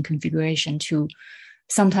on a different configuration too.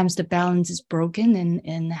 Sometimes the balance is broken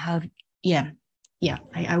and how,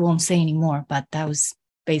 I won't say anymore, but that was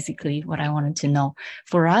basically what I wanted to know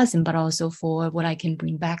for us, but also for what I can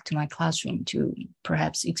bring back to my classroom to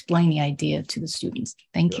perhaps explain the idea to the students.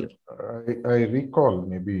 Thank you. I recall,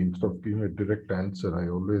 maybe instead of giving a direct answer, I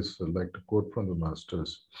always like to quote from the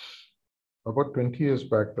masters. About 20 years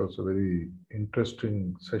back, there was a very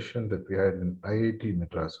interesting session that we had in IIT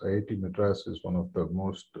Madras. IIT Madras is one of the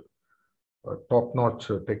most top-notch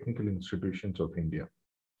technical institutions of India.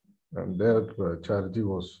 And there, Charji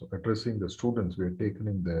was addressing the students. We had taken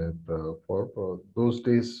him there for those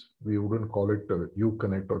days, we wouldn't call it U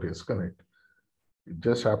Connect or S Connect. It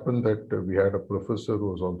just happened that we had a professor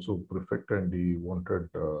who was also prefect, and he wanted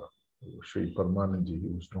Sri Parmananji, he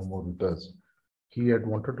was no more with us. He had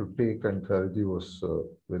wanted to take, and Charji was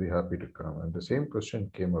very happy to come. And the same question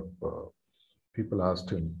came up. People asked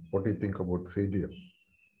him, what do you think about failure?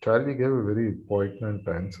 Charlie gave a very poignant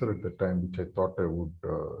answer at the time, which I thought I would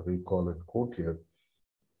recall and quote here.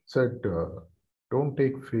 Said, don't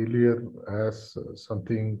take failure as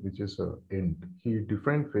something which is an end. He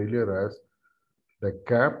defined failure as the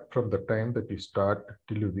gap from the time that you start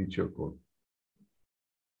till you reach your goal.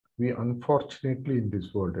 We unfortunately in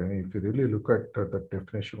this world, and if you really look at the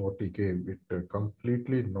definition what he gave, it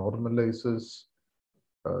completely normalizes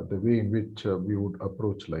the way in which we would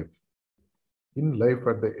approach life. In life,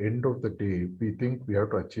 at the end of the day, we think we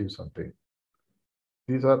have to achieve something.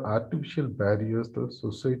 These are artificial barriers the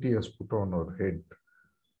society has put on our head,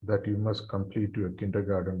 that you must complete your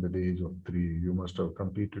kindergarten by the age of 3, you must have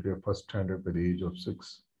completed your first standard by the age of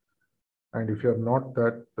 6. And if you're not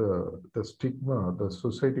that, the stigma the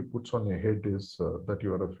society puts on your head is that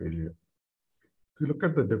you are a failure. If you look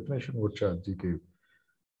at the definition what Charji gave,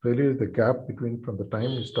 failure is the gap between from the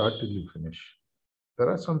time you start till you finish. There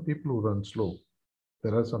are some people who run slow.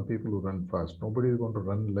 There are some people who run fast. Nobody is going to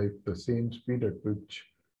run life the same speed at which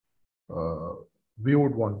we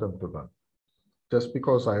would want them to run. Just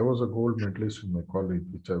because I was a gold medalist in my college,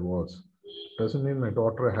 which I was, doesn't mean my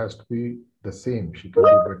daughter has to be the same. She can be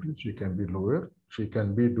better, she can be lower, she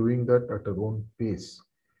can be doing that at her own pace.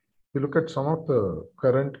 If you look at some of the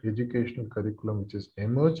current educational curriculum which is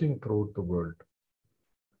emerging throughout the world,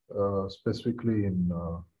 specifically in,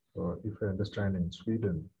 if I understand, in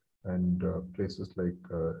Sweden and places like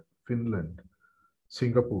Finland,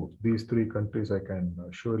 Singapore, these 3 countries I can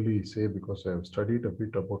surely say because I have studied a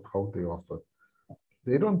bit about how they offer.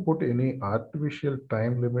 They don't put any artificial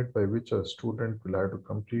time limit by which a student will have to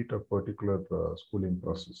complete a particular schooling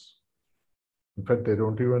process. In fact, they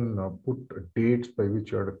don't even put dates by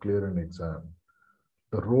which you have to clear an exam.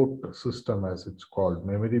 The rote system, as it's called,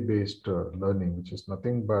 memory-based learning, which is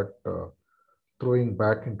nothing but throwing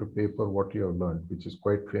back into paper what you have learned, which is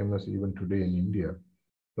quite famous even today in India.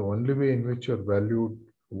 The only way in which you're valued,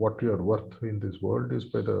 what you are worth in this world, is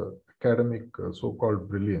by the academic so-called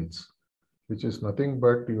brilliance, which is nothing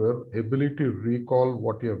but your ability to recall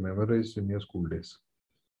what you have memorized in your school days.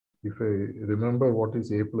 If I remember what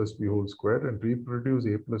is a plus b whole squared and reproduce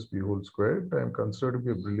a plus b whole squared, I am considered to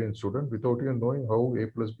be a brilliant student without even knowing how a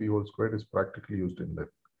plus b whole squared is practically used in life.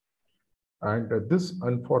 And this,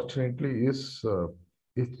 unfortunately, is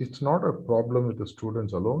it's not a problem with the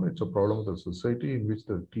students alone. It's a problem with the society in which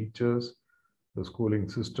the teachers, the schooling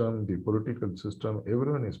system, the political system,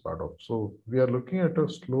 everyone is part of. So we are looking at a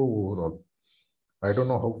slow overall. I don't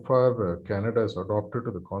know how far Canada has adopted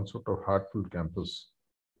to the concept of Heartful Campus.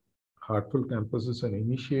 Heartful Campus is an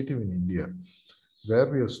initiative in India where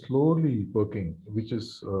we are slowly working, which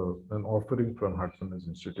is an offering from Heartfulness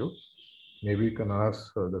Institute. Maybe you can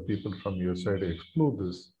ask the people from your side to explore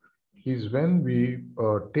this, is when we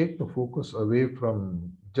take the focus away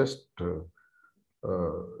from just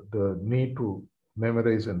the need to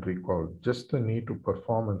memorize and recall, just the need to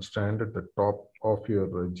perform and stand at the top of your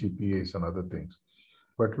GPAs and other things,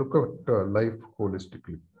 but look at life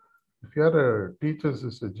holistically. If you are a teacher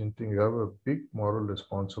assistant, you have a big moral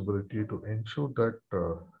responsibility to ensure that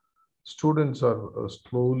students are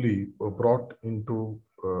slowly brought into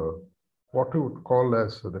what we would call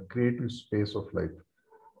as the creative space of life.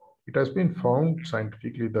 It has been found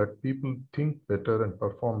scientifically that people think better and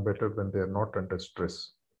perform better when they are not under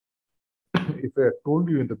stress. If I had told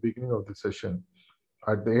you in the beginning of the session,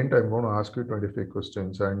 at the end, I'm going to ask you 25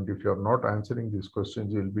 questions, and if you're not answering these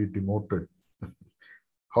questions, you'll be demoted.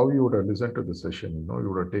 How you would have listened to the session? You know, you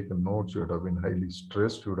would have taken notes, you would have been highly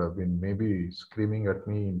stressed, you would have been maybe screaming at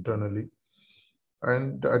me internally.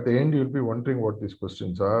 And at the end, you'll be wondering what these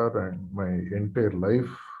questions are, and my entire life,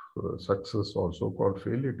 success or so-called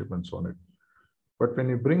failure depends on it. But when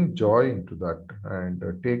you bring joy into that and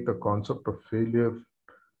take the concept of failure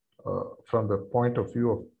from the point of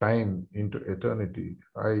view of time into eternity,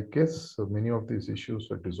 I guess many of these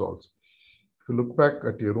issues are dissolved. If you look back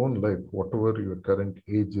at your own life, whatever your current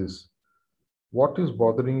age is, what is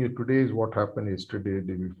bothering you today is what happened yesterday,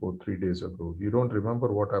 day before, 3 days ago. You don't remember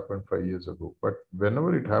what happened 5 years ago. But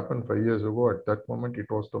whenever it happened 5 years ago, at that moment, it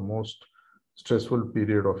was the most stressful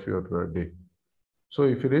period of your day. So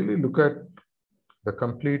if you really look at the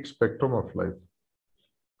complete spectrum of life,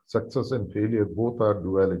 success and failure both are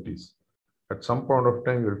dualities. At some point of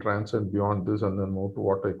time, you'll transcend beyond this and then move to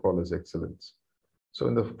what I call as excellence. So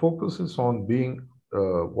when the focus is on being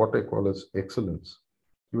what I call as excellence,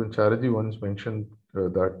 even Charaji once mentioned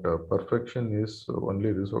that perfection is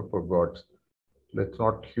only reserved for gods. Let's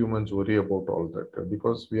not humans worry about all that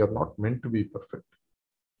because we are not meant to be perfect.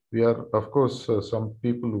 We are, of course, some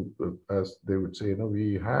people who, as they would say,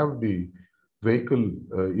 we have the vehicle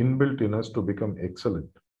inbuilt in us to become excellent.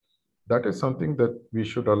 That is something that we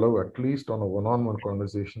should allow at least on a one-on-one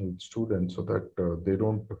conversation with students so that they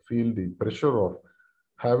don't feel the pressure of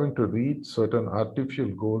having to reach certain artificial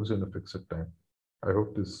goals in a fixed time. I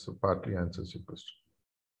hope this partly answers your question.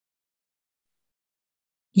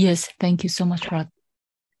 Yes, thank you so much, Rod.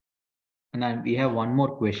 And we have one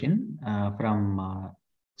more question from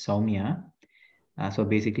Soumya. So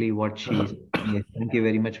basically what she's, yes, thank you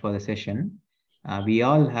very much for the session. We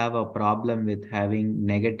all have a problem with having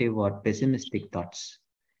negative or pessimistic thoughts.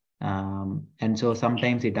 And so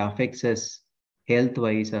sometimes it affects us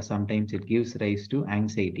health-wise, or sometimes it gives rise to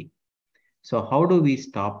anxiety. So how do we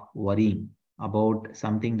stop worrying about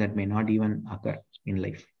something that may not even occur in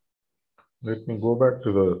life? Let me go back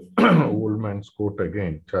to the old man's quote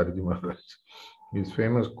again, Charaji Maharaj. His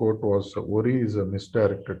famous quote was, worry is a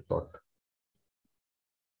misdirected thought.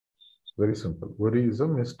 Very simple. Worry is a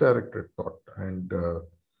misdirected thought. And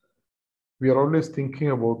we are always thinking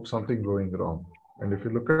about something going wrong. And if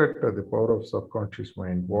you look at the power of subconscious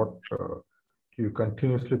mind, what you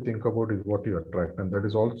continuously think about is what you attract. And that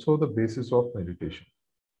is also the basis of meditation.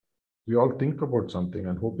 We all think about something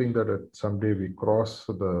and hoping that someday we cross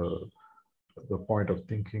the point of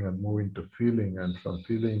thinking and move into feeling, and from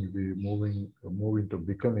feeling we move into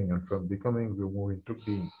becoming, and from becoming we move into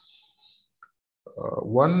being.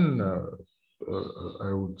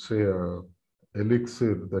 I would say,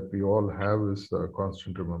 elixir that we all have is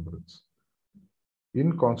constant remembrance.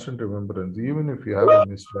 In constant remembrance, even if you have a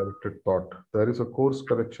misdirected thought, there is a course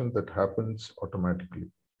correction that happens automatically.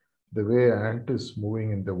 The way an ant is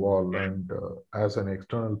moving in the wall, and as an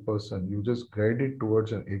external person, you just guide it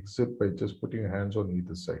towards an exit by just putting your hands on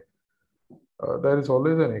either side. There is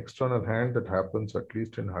always an external hand that happens, at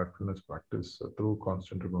least in heartfulness practice, through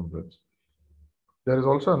constant remembrance. There is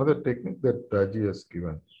also another technique that Daji has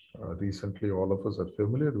given. Recently, all of us are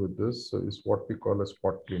familiar with this, is what we call a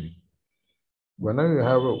spot cleaning. Whenever you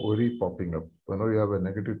have a worry popping up, whenever you have a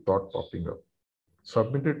negative thought popping up,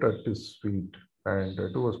 submit it at his feet and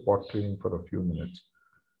do a spot cleaning for a few minutes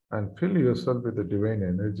and fill yourself with the divine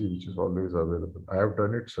energy which is always available. I have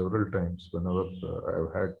done it several times whenever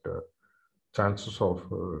I've had chances of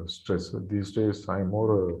stress. These days, I'm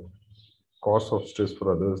more a cause of stress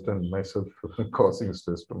for others than myself causing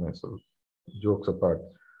stress to myself. Jokes apart.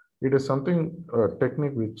 It is something, a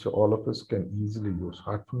technique which all of us can easily use.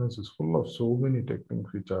 Heartfulness is full of so many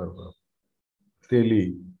techniques which are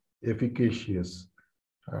really efficacious,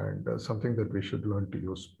 and something that we should learn to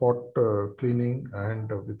use. Spot cleaning,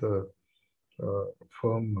 and with a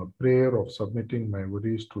firm prayer of submitting my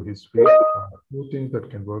worries to his feet, two things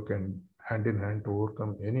that can work and hand in hand to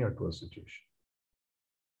overcome any adverse situation.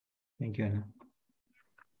 Thank you, Anna.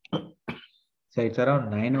 So it's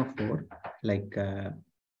around 9:04.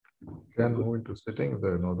 Can move into sitting if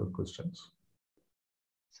there are no other questions.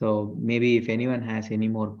 So maybe if anyone has any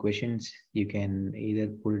more questions, you can either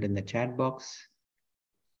put it in the chat box,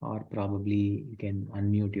 or probably you can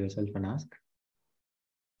unmute yourself and ask.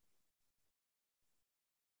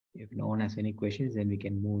 If no one has any questions, then we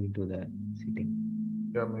can move into the sitting.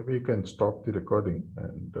 Yeah, maybe you can stop the recording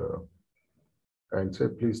and I'll say,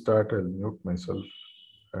 please start. I'll mute myself.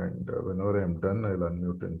 And whenever I'm done, I'll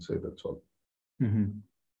unmute and say that's all. Mm-hmm.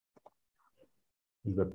 Is that